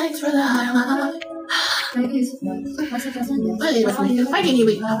 thanks for the highlight. Why can't you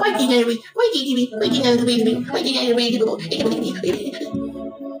be? Why can't you be? Why can't you be? Why can't you be? Why can't you be?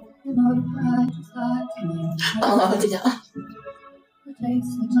 Oh, yeah. The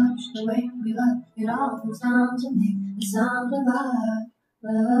taste, the touch, the way we love, it all comes down to make the sound of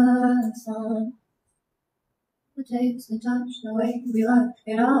our song. The taste, the touch, the way we love,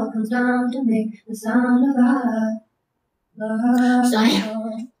 it all comes down to make the sound of our Sorry.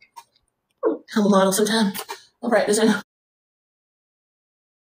 song. I'm a model sometimes. I'll practice it.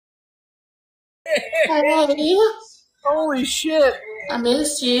 Hey, Holy shit! I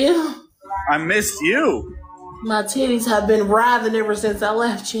missed you. I missed you. My titties have been writhing ever since I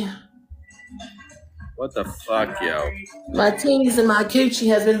left you. What the fuck, yo? My titties and my coochie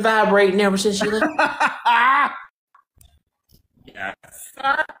has been vibrating ever since you left. Yeah.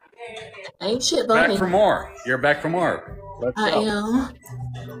 Ain't shit funny. Back for more. You're back for more. Let's I go. am.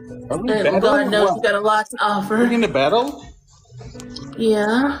 Are we And battling God or knows what? you got a lot to offer. We're gonna battle?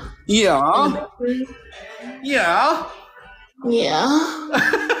 Yeah. Yeah. Yeah. Yeah.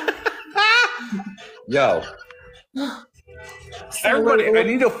 Yo. Everybody, I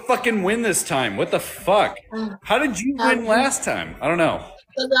need to fucking win this time. What the fuck? How did you win last time? I don't know.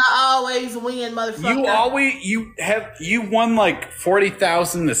 Because I always win, motherfucker. You won like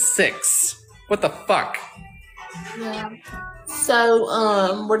 40,000 to 6. What the fuck? Yeah.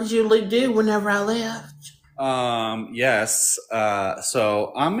 So, what did you do whenever I left? Yes.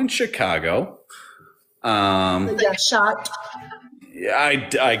 So I'm in Chicago. You got shot.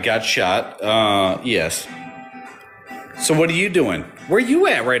 I got shot. Yes. So what are you doing? Where are you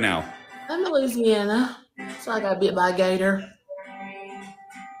at right now? I'm in Louisiana. So I got bit by a gator.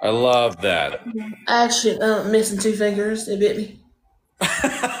 I love that. Actually, missing 2 fingers. It bit me.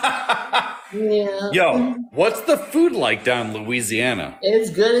 Yeah. Yo, what's the food like down in Louisiana? It's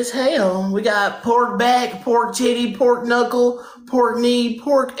good as hell. We got pork back, pork titty, pork knuckle, pork knee,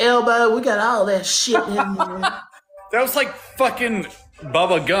 pork elbow. We got all that shit in there. That was like fucking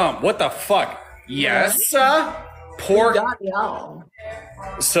Bubba Gump. What the fuck? Yes, pork. We got it all.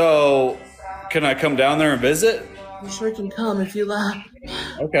 So, can I come down there and visit? You sure can come if you like.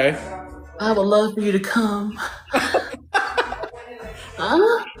 Okay. I would love for you to come.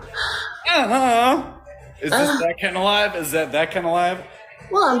 Huh? Is this that kind of live? Is that kind of live?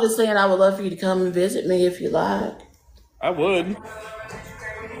 Well, I'm just saying I would love for you to come and visit me if you like. I would.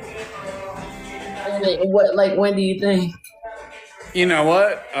 When do you think? You know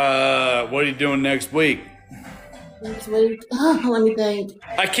what? What are you doing next week? Next week? Let me think.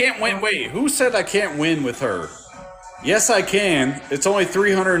 I can't win. Wait, who said I can't win with her? Yes, I can. It's only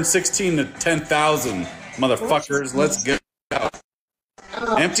 316 to 10,000, motherfuckers. Let's go.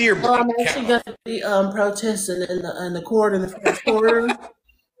 Empty your I'm bank actually going to be protesting in the court in the first quarter.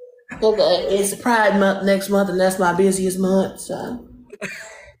 It's Pride Month next month, and that's my busiest month. So,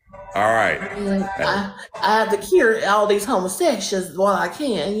 all right. I have to cure all these homosexuals while I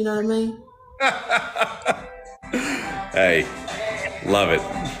can. You know what I mean? Hey, love it.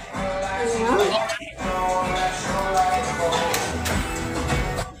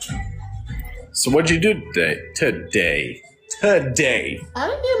 So what'd you do today? I didn't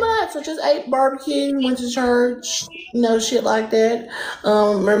do much. I just ate barbecue, went to church, shit like that.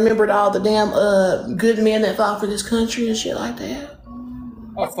 Remembered all the damn good men that fought for this country and shit like that.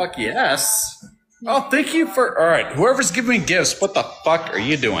 Oh, fuck yes. Oh, thank you for... All right, whoever's giving me gifts, what the fuck are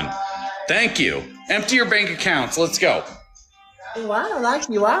you doing? Thank you. Empty your bank accounts. Let's go. Well, I don't like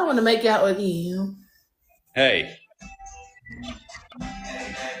you. I want to make out with you. Hey.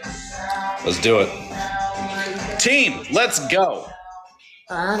 Let's do it. Team, let's go.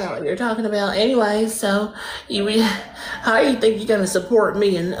 I know what you're talking about. Anyway, so how do you think you're gonna support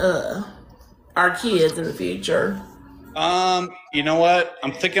me and our kids in the future? You know what?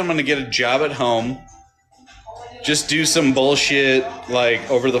 I'm thinking I'm gonna get a job at home. Just do some bullshit like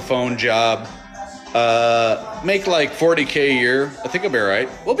over the phone job. Make like $40K a year. I think I'll be all right.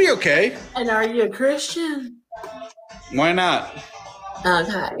 We'll be okay. And are you a Christian? Why not?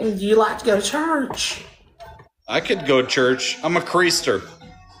 Okay. Do you like to go to church? I could go to church. I'm a creaster.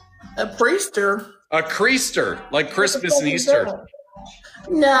 A priester? A creaster, like Christmas and Easter.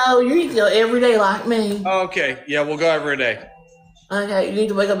 No, you need to go every day like me. Oh, okay. Yeah, we'll go every day. Okay, you need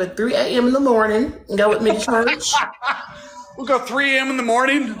to wake up at 3 a.m. in the morning and go with me to church. We'll go 3 a.m. in the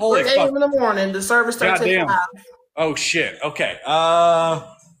morning? Holy 3 a.m. in the morning. The service starts at 5. Oh, shit. Okay.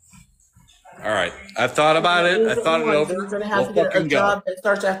 All right. I've thought about it. I thought it over. You're going to have to get a job that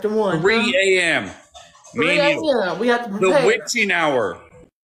starts after 1. 3 a.m. 3 a.m. We have to prepare. The witching hour.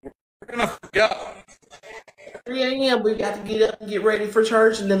 We're going to go. 3 a.m. we got to get up and get ready for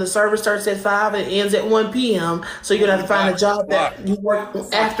church, and then the service starts at 5 and it ends at 1 p.m. So you're going to have to find a job that you work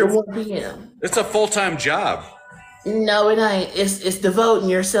after 1 p.m. It's a full-time job. No, it ain't. It's devoting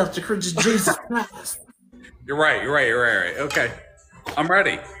yourself to Jesus Christ. You're right. Okay. I'm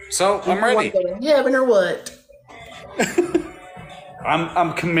ready. So, I'm ready. You want to go to heaven or what?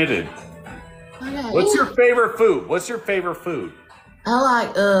 I'm committed. Okay. What's your favorite food? I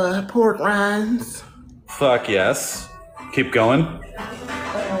like pork rinds. Fuck yes. Keep going.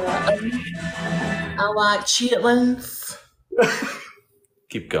 I like chitlins.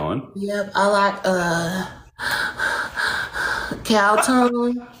 Keep going. Yep, I like cow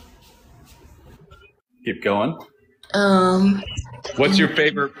tongue. Keep going. What's your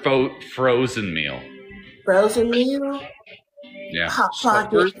favorite frozen meal? Frozen meal? Yeah. Hot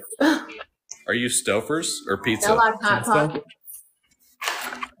Pockets. Are you Stouffer's or pizza? I like Hot Pockets.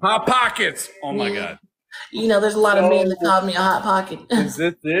 Hot Pockets! Oh my God. You know, there's a lot of men that call me a Hot Pocket. Is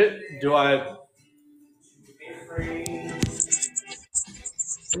this it? Do I...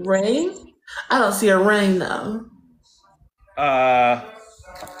 Ring? I don't see a ring, though.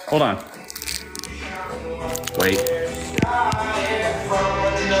 Hold on. Wait.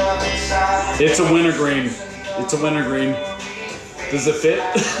 It's a wintergreen. Does it fit?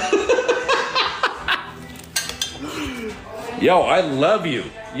 Yo, I love you.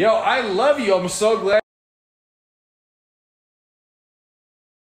 I'm so glad.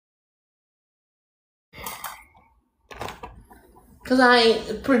 Because I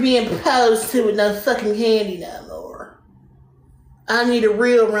ain't being proposed to with no fucking candy no more. I need a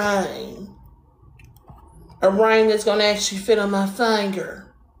real ring. A ring that's going to actually fit on my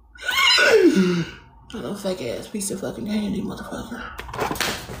finger. Not a fake ass piece of fucking candy, motherfucker.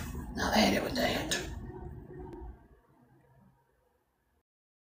 I've had it with that.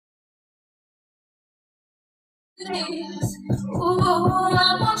 Ooh,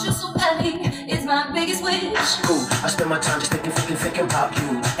 I want you so badly. It's my biggest wish. Cool. I spend my time just thinking about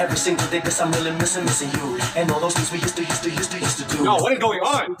you. Every single day, 'cause I'm really missing you. And all those things we used to do. Yo, what is going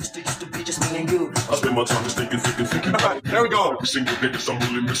on? Used to be just me and you. I spend my time just thinking about. There we go. Every single day, 'cause I'm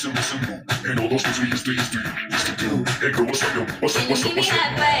really missing you. And all those things we used to do. Hey girl, what's up, yo? What's up?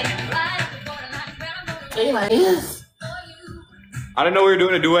 Anyways. I didn't know we were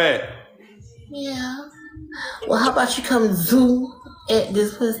doing a duet. Yeah. Well, how about you come zoom at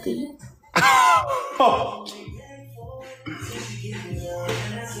this pussy?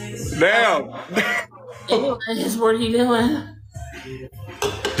 Damn. Anyways, what are you doing?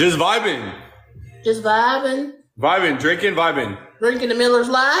 Just vibing. Just vibing? Drinking, vibing. Drinking the Miller's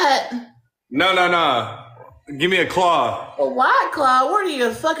Light? No. Give me a claw. A White Claw? What are you,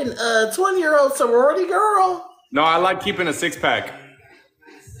 a fucking 20-year-old sorority girl? No, I like keeping a 6-pack.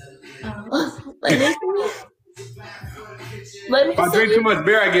 Let me If I drink too much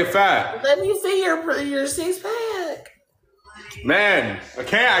beer, I get fat. Let me see your 6-pack. Man, I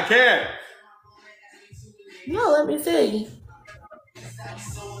can't. No, let me see.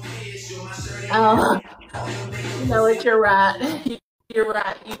 Oh, you know what? You're right. You're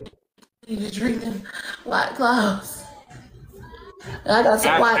right. You need to drink them White Claws. I got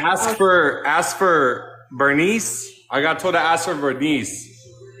some White Claws. Ask for Bernice. I got told to ask for Bernice.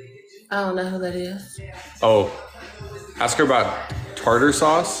 I don't know who that is. Oh, ask her about tartar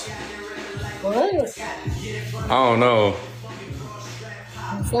sauce. What? I don't know.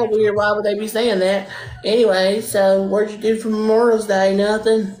 It's so weird. Why would they be saying that? Anyway, so what'd you do for Memorial Day?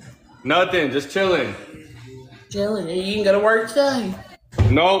 Nothing? Nothing. Just chilling. Chilling. You can go to work today?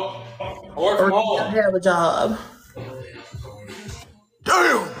 Nope. I work from home. You don't have a job.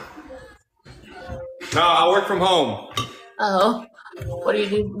 Damn. No, I work from home. Oh. What do you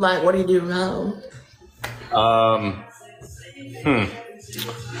do? What do you do from home?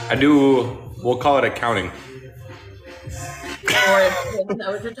 I do. We'll call it accounting. Don't worry about it. I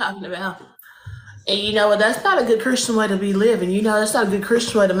know what you're talking about. And you know what? That's not a good Christian way to be living. You know, that's not a good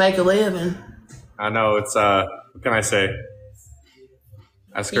Christian way to make a living. I know it's what can I say?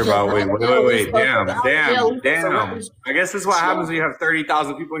 Ask her Because about how the hell we supposed to, how the hell we supposed to damn. raise I guess this is what happens when children? you have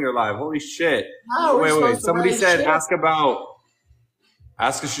 30,000 people in your life. Holy shit. How are we Wait. supposed to Somebody raise said children?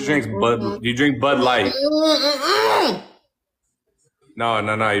 ask if she drinks Bud. Do you drink Bud Light? No,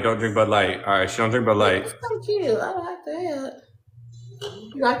 you don't drink Bud Light. All right, she don't drink Bud Light. That's so cute. I like that.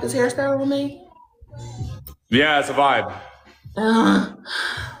 You like this hairstyle with me? Yeah, it's a vibe. Uh,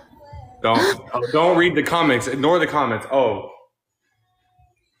 Don't read the comments. Ignore the comments. Oh.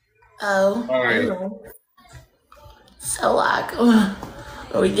 Oh. All right. So like,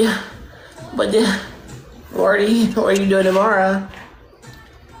 what are you doing tomorrow?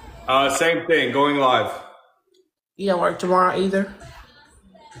 Same thing. Going live. You don't work tomorrow either?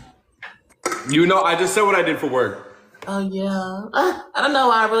 You know, I just said what I did for work. Oh yeah. I don't know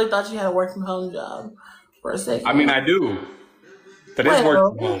why I really thought you had a work from home job for a second. I mean, I do. That is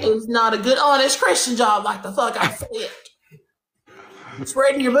work from home. It's not a good, honest Christian job like the fuck I said.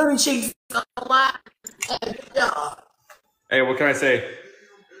 Spreading your booty cheeks online. Hey, what can I say?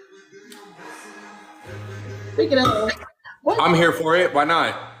 Speaking of, I'm here for it. Why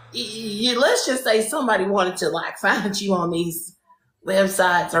not? Let's just say somebody wanted to like find you on these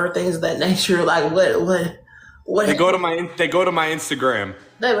websites or things of that nature. Like what? They go to my Instagram.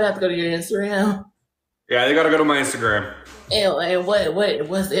 They would have to go to your Instagram. Yeah, they gotta go to my Instagram. And what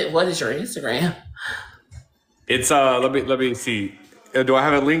is your Instagram? It's let me see. Do I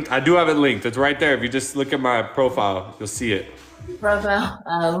have it linked? I do have it linked. It's right there. If you just look at my profile, you'll see it. Profile.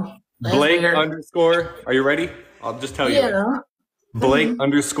 Oh, Blake _ Are you ready? I'll just tell you. Yeah. Blake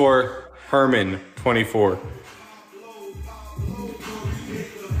 _ Herman 24.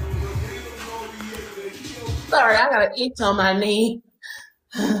 Sorry, I got an itch on my knee.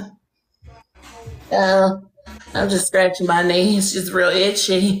 I'm just scratching my knee. It's just real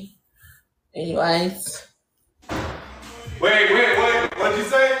itchy. Anyways. Wait. What'd you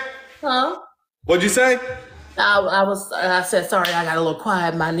say? Huh? What'd you say? I said sorry. I got a little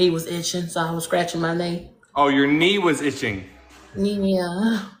quiet. My knee was itching, so I was scratching my knee. Oh, your knee was itching.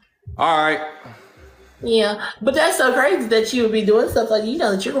 Yeah. All right. Yeah, but that's so crazy that you would be doing stuff like, you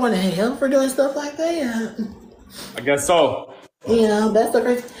know, that you're going to hell for doing stuff like that. I guess so. Yeah, that's so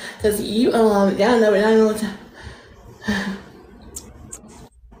crazy because you I know what.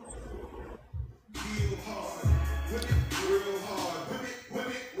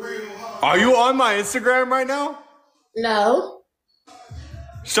 Are you on my Instagram right now? No.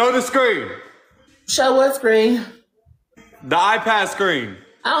 Show the screen. Show what screen? The iPad screen.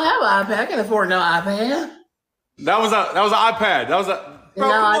 I don't have an iPad. I can't afford no iPad. That was an iPad. That was a. Bro,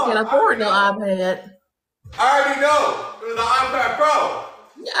 no, I can't afford no iPad. I already know. It was the iPad Pro.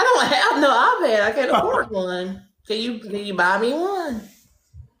 I don't have no iPad. I can't afford one. Can you buy me one?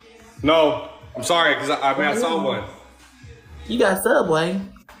 No, I'm sorry because I saw one. You got Subway.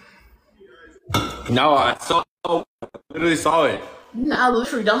 No, literally saw it. No, I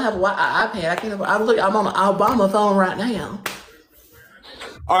literally don't have an iPad. I can't. I'm on an Obama phone right now.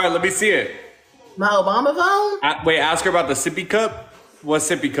 All right, let me see it. My Obama phone? Wait, ask her about the sippy cup. What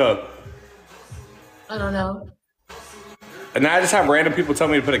sippy cup? I don't know. And now I just have random people tell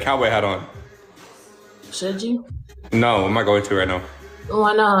me to put a cowboy hat on. Should you? No, I'm not going to right now.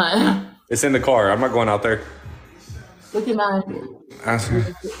 Why not? It's in the car. I'm not going out there. Look at mine. Ask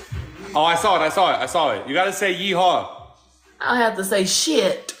her. Oh, I saw it. You gotta say yeehaw. I'll have to say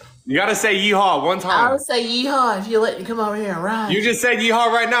shit. You gotta say yeehaw one time. I'll say yeehaw if you let me come over here and ride. You just said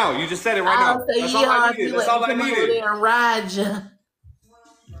yeehaw right now. You just said it right now. I'll say yeehaw if you let me come over there and ride you.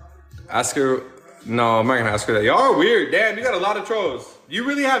 Ask her. No, I'm not gonna ask her that. Y'all are weird. Damn, you got a lot of trolls. You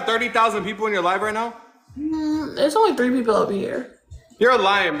really have 30,000 people in your life right now? There's only 3 people over here. You're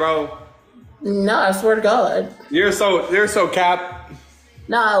lying, bro. No, I swear to God. You're so cap.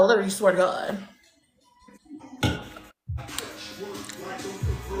 No, I literally swear to God.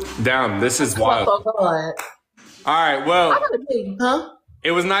 Damn, this is wild. Oh, God. All right, well. I gotta pee, huh? It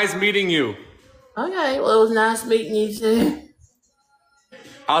was nice meeting you. Okay, well, it was nice meeting you too.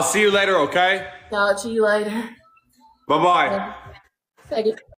 I'll see you later, okay? Talk to you later. Bye-bye. Take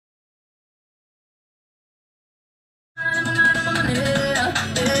it.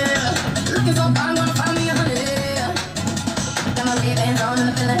 Looking so fine, gonna find me a honey. Got my Ray-Bans on and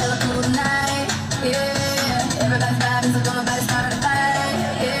I'm feeling hella cool tonight. Yeah, everybody's vibing, so don't nobody start a fight.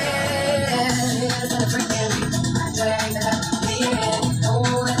 Yeah, it's a freaking drag that up. Yeah,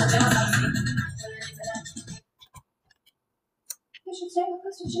 oh, that's a damn. You should take a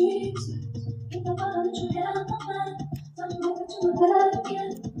close to Jesus. Keep the bottle that you have on my mind. Tell me what you would like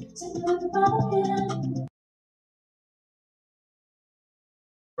again. Sing like the Bible again.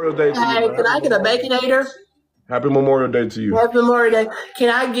 Memorial Day to you, Hey, man. can I get a baconator? Happy Memorial Day to you. Happy Memorial Day. Can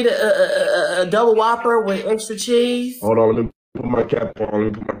I get a double Whopper with extra cheese? Hold on, let me put my cap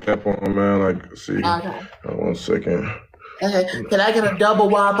on. Man. Like, see. Okay. 1 second. Okay. Can I get a double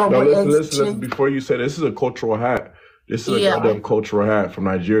Whopper No, with extra listen. cheese? Before you say this is a cultural hat. This is a Yeah. goddamn cultural hat from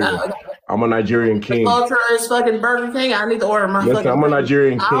Nigeria. Okay. I'm a Nigerian The king. culture is fucking Burger King. I need to order my Listen, fucking. I'm a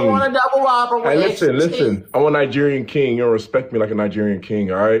Nigerian I king. want a double Whopper with Hey, extra cheese. listen. I'm a Nigerian king. You don't respect me like a Nigerian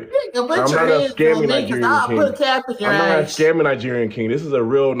king, all right? You put I'm your not a hands scammy on me, 'cause Nigerian I'll king. put a cap in your I'm not a ass. scammy Nigerian king. This is a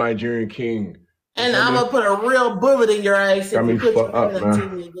real Nigerian king. And I'm gonna put a real bullet in your ass Got if me you put your fucked up, hands to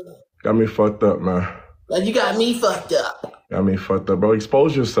man. me again. Got me fucked up, man. Like you got me fucked up. Got me fucked up, bro.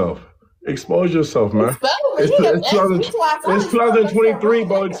 Expose yourself. Expose yourself, man. It's 2023,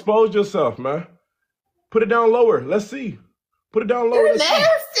 bro. Expose yourself, man. Put it down lower. Let's see. Put it down lower. You're Let's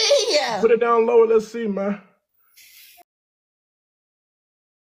see. nasty. Put it down lower. Let's see, man.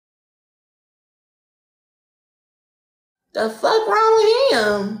 The fuck wrong with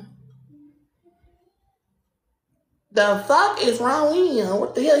him? The fuck is wrong with him?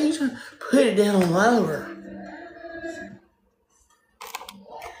 What the hell you trying to put it down lower?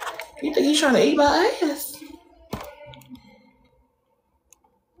 You think he's trying to eat my ass?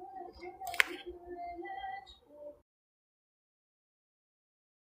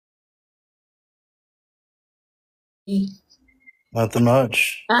 Nothing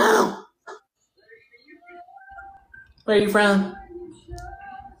much. Ow. Where are you from?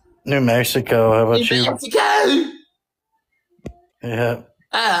 New Mexico. How about New you? Mexico. Yeah.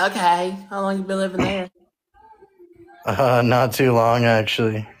 Oh, okay. How long you been living there? Not too long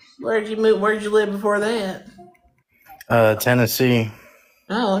actually. Where'd you move? Where'd you live before that? Tennessee.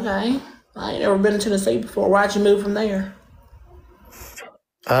 Oh, okay. I ain't never been to Tennessee before. Why'd you move from there?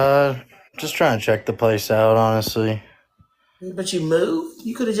 Just trying to check the place out, honestly. But you moved?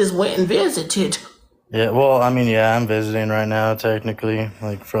 You could have just went and visited. Yeah, well, I mean, yeah, I'm visiting right now, technically,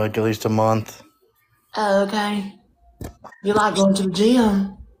 like for like at least a month. Oh, okay. You like going to the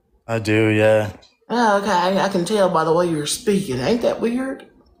gym? I do, yeah. Oh, okay. I can tell by the way you're speaking. Ain't that weird?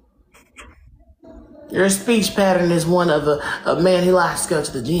 Your speech pattern is one of a man who likes to go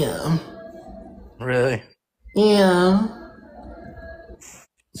to the gym. Really? Yeah.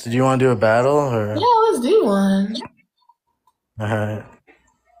 So do you want to do a battle, or? Yeah, let's do one. All right.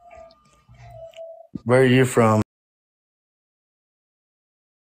 Where are you from?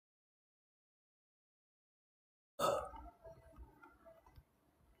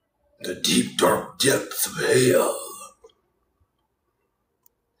 The deep, dark depths of hell.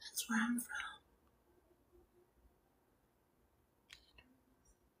 That's where I'm from.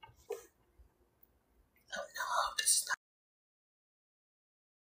 Oh, no, this is not.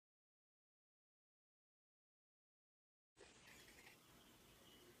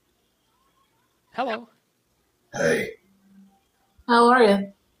 Hello. Hey. How are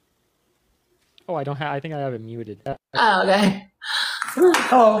you? Oh, I don't have. I think I have it muted. Oh, okay.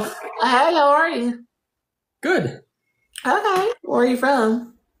 Hello. Hey, how are you? Good. Okay. Where are you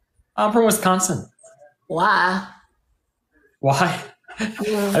from? I'm from Wisconsin. Why? Why? I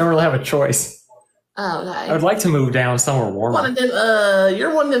don't really have a choice. Oh, okay. I would like to move down somewhere warmer. One of them,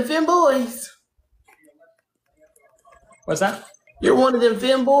 you're one of them femboys. What's that? You're one of them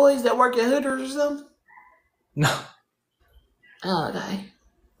femboys that work at Hooters or something? No. Oh, okay.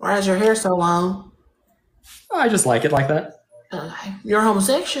 Why is your hair so long? I just like it like that. Okay. You're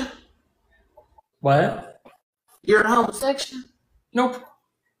homosexual? What? You're a homosexual? Nope.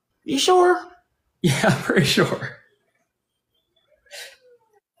 You sure? Yeah, I'm pretty sure.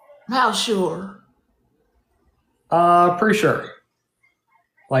 How sure? Pretty sure.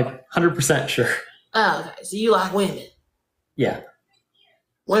 Like 100% sure. Oh, okay. So you like women? Yeah.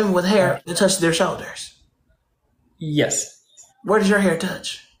 Women with hair that touch their shoulders? Yes. Where does your hair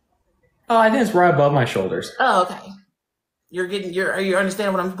touch? I think it's right above my shoulders. Oh, okay. You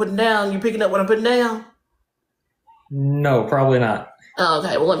understand what I'm putting down? You picking up what I'm putting down? No, probably not. Oh,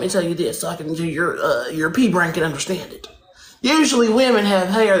 okay. Well, let me tell you this so I can do your pea brain can understand it. Usually women have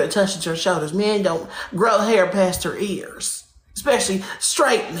hair that touches their shoulders. Men don't grow hair past their ears. Especially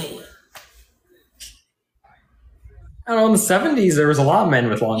straight men. I don't know, in the 70s, there was a lot of men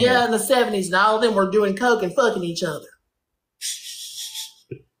with long hair. Yeah, in the 70s, and all of them were doing coke and fucking each other.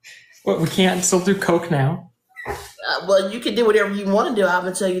 What, we can't still do coke now? Well, you can do whatever you want to do. I'm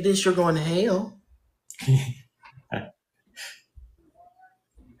going to tell you this, you're going to hell.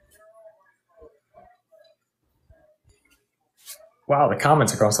 Wow, the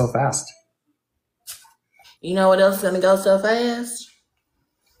comments are going so fast. You know what else is going to go so fast?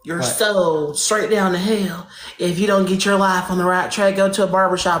 your What? soul straight down to hell if you don't get your life on the right track. Go to a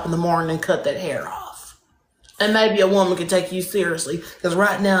barbershop in the morning and cut that hair off. And maybe a woman can take you seriously, because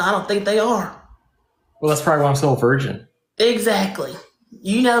right now I don't think they are. Well, that's probably why I'm still a virgin. Exactly.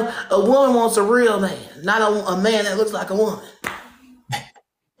 You know, a woman wants a real man, not a man that looks like a woman.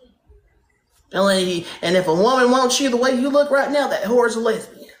 And if a woman wants you the way you look right now, that whore's a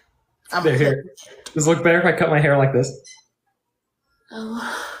lesbian. Here. Does it look better if I cut my hair like this?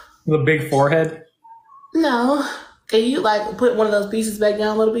 Oh. The big forehead? No. Can you like put one of those pieces back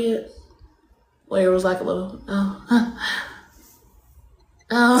down a little bit? Where it was like a little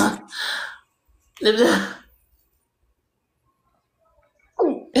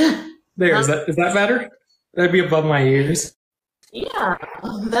There, is that better? That'd be above my ears. Yeah,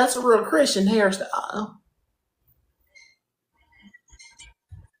 that's a real Christian hairstyle.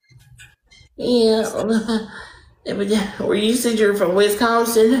 Yeah. Were you said you're from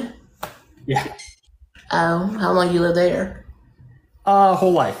Wisconsin? Yeah. Oh, how long you live there?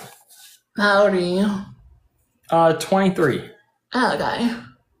 Whole life. How old are you? 23. Oh, okay.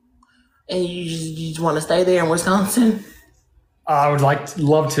 And you just want to stay there in Wisconsin? I would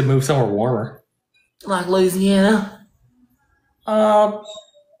love to move somewhere warmer. Like Louisiana?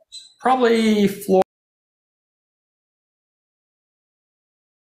 Probably Florida.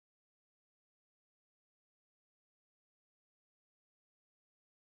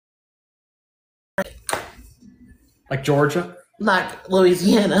 Like Georgia? Like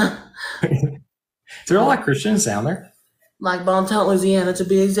Louisiana. There are a lot of Christians down there. Like Bonton, Louisiana, to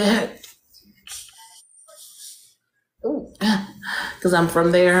be exact. Because I'm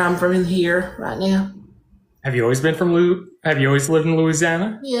from there. I'm from in here right now. Have you always been from Have you always lived in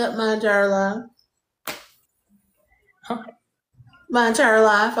Louisiana? Yep, my entire life. Huh? My entire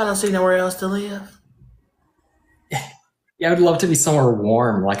life. I don't see nowhere else to live. Yeah, I would love to be somewhere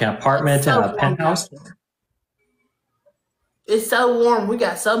warm, like an apartment and a penthouse. It's so warm. We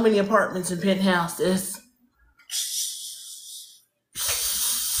got so many apartments and penthouses.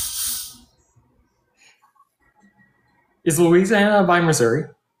 Is Louisiana by Missouri?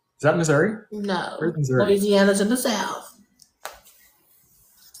 Is that Missouri? No. Where's Missouri? Louisiana's in the south.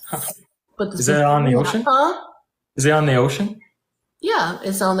 Huh. But Is it on the ocean? Huh? Is it on the ocean? Yeah,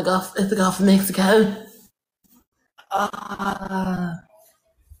 it's on the Gulf. It's the Gulf of Mexico.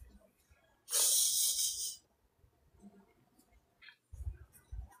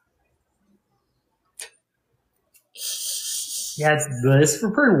 Yeah, it's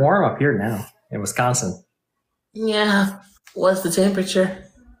pretty warm up here now in Wisconsin. Yeah. What's the temperature?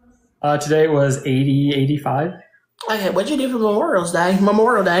 Today it was 80, 85. Okay, what'd you do for Memorial Day?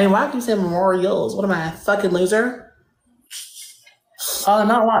 Memorial Day? Why do you say Memorials? What am I, a fucking loser?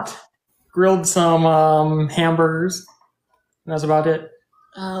 Not a lot. Grilled some hamburgers. That's about it.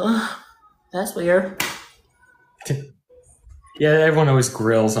 Oh, that's weird. Yeah, everyone always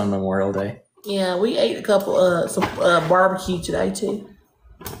grills on Memorial Day. Yeah, we ate a couple some barbecue today too.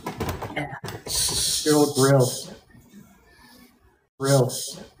 Good old grill.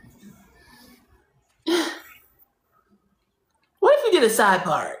 What if you did a side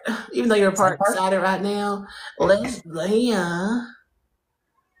part? Even though you're part beside it right now, let's yeah.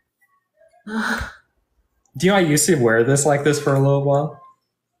 Do you know I used to wear this like this for a little while?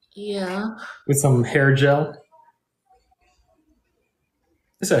 Yeah. With some hair gel.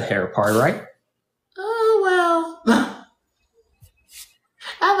 It's a hair part, right? Oh, well.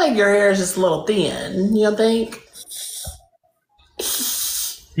 I think your hair is just a little thin. You don't think?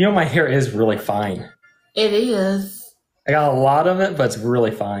 You know, my hair is really fine. It is. I got a lot of it, but it's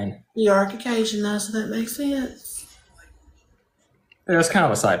really fine. You are Caucasian, though, so that makes sense. It's kind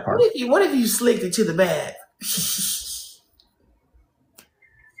of a side part. What if you slicked it to the back?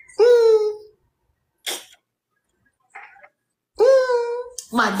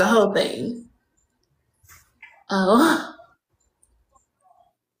 Like the whole thing. Oh.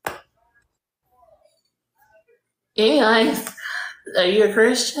 Anyways, are you a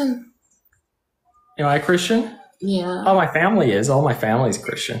Christian? Am I a Christian? Yeah. Oh, my family is. All my family's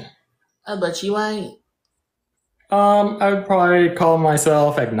Christian. But you ain't. I would probably call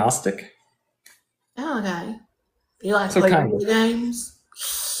myself agnostic. Oh, okay. You like to So play kind video of. games?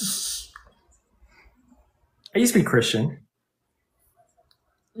 I used to be Christian.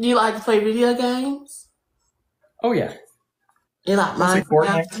 You like to play video games? Oh, yeah. You like Mostly Minecraft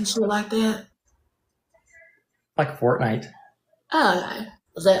Fortnite. and shit like that? Like Fortnite. Oh, okay.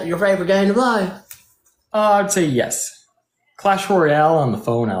 Was that your favorite game to play? I'd say yes. Clash Royale on the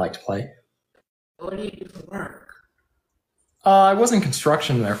phone I like to play. What do you do for work? I was in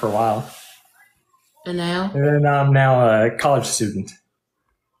construction there for a while. And now? And then I'm now a college student.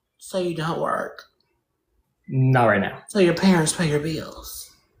 So you don't work. Not right now. So your parents pay your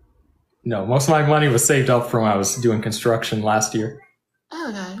bills. No, most of my money was saved up from when I was doing construction last year.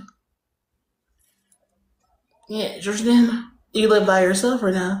 Okay. Yeah, Tristan, do you live by yourself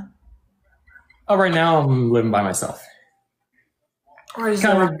or no? Oh, right now I'm living by myself. Or is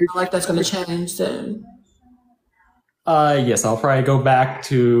it like that's going to change soon? Yes, I'll probably go back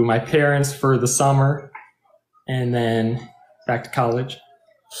to my parents for the summer, and then back to college.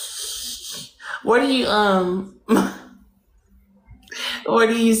 What are you what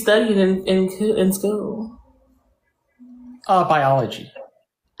are you studying in school? Biology.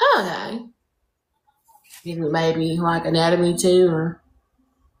 Okay. Maybe like anatomy too, or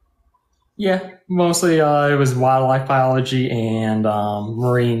Yeah, mostly it was wildlife biology and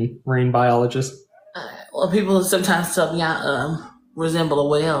marine biologist. well, people sometimes tell me I resemble a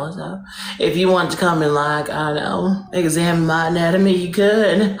whale. So if you want to come and like I don't know examine my anatomy, you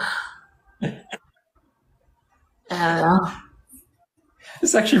could. I don't know.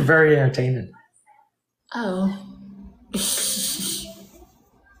 It's actually very entertaining. Oh.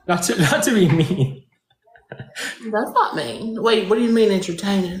 Not to be mean. That's not mean. Wait, what do you mean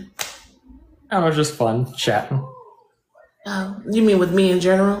entertaining? I don't know, just fun chatting. Oh, you mean with me in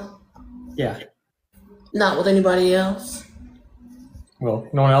general? Yeah. Not with anybody else? Well,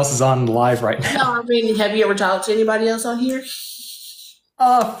 no one else is on live right now. No, I mean, have you ever talked to anybody else on here?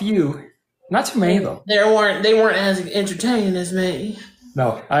 A few. Not too many though. They weren't as entertaining as me.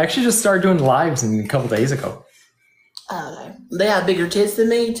 No, I actually just started doing lives a couple days ago. Okay. They have bigger tits than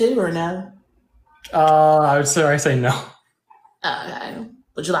me too, or no? I say no. Okay.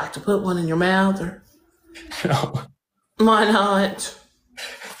 Would you like to put one in your mouth, or? No. Why not?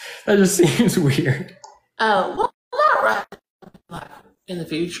 That just seems weird. Oh, well, not right. Like in the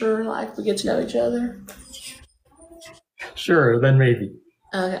future, like we get to know each other. Sure, then maybe.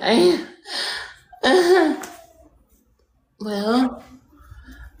 Okay. Well,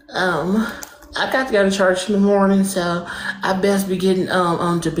 I got to go to church in the morning, so I best be getting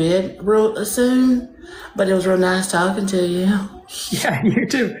on to bed real soon. But it was real nice talking to you. Yeah, you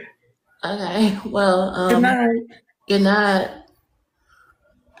too. Okay. Well, good night. Good night.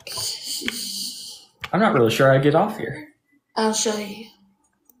 I'm not really sure I get off here. I'll show you.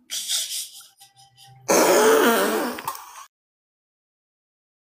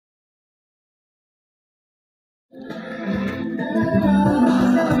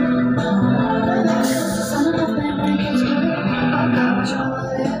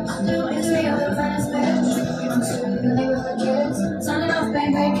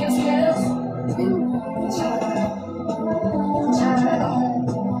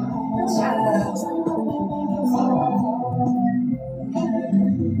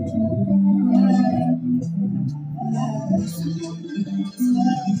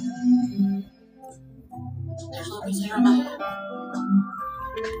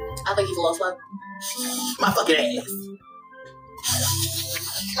 I think he's a little slow. My fucking ass.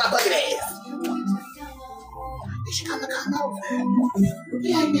 My fucking ass. You should come over.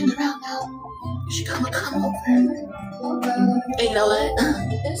 We ain't been around now. You should come over. And you know what?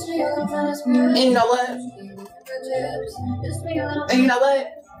 And you know what? And you know what?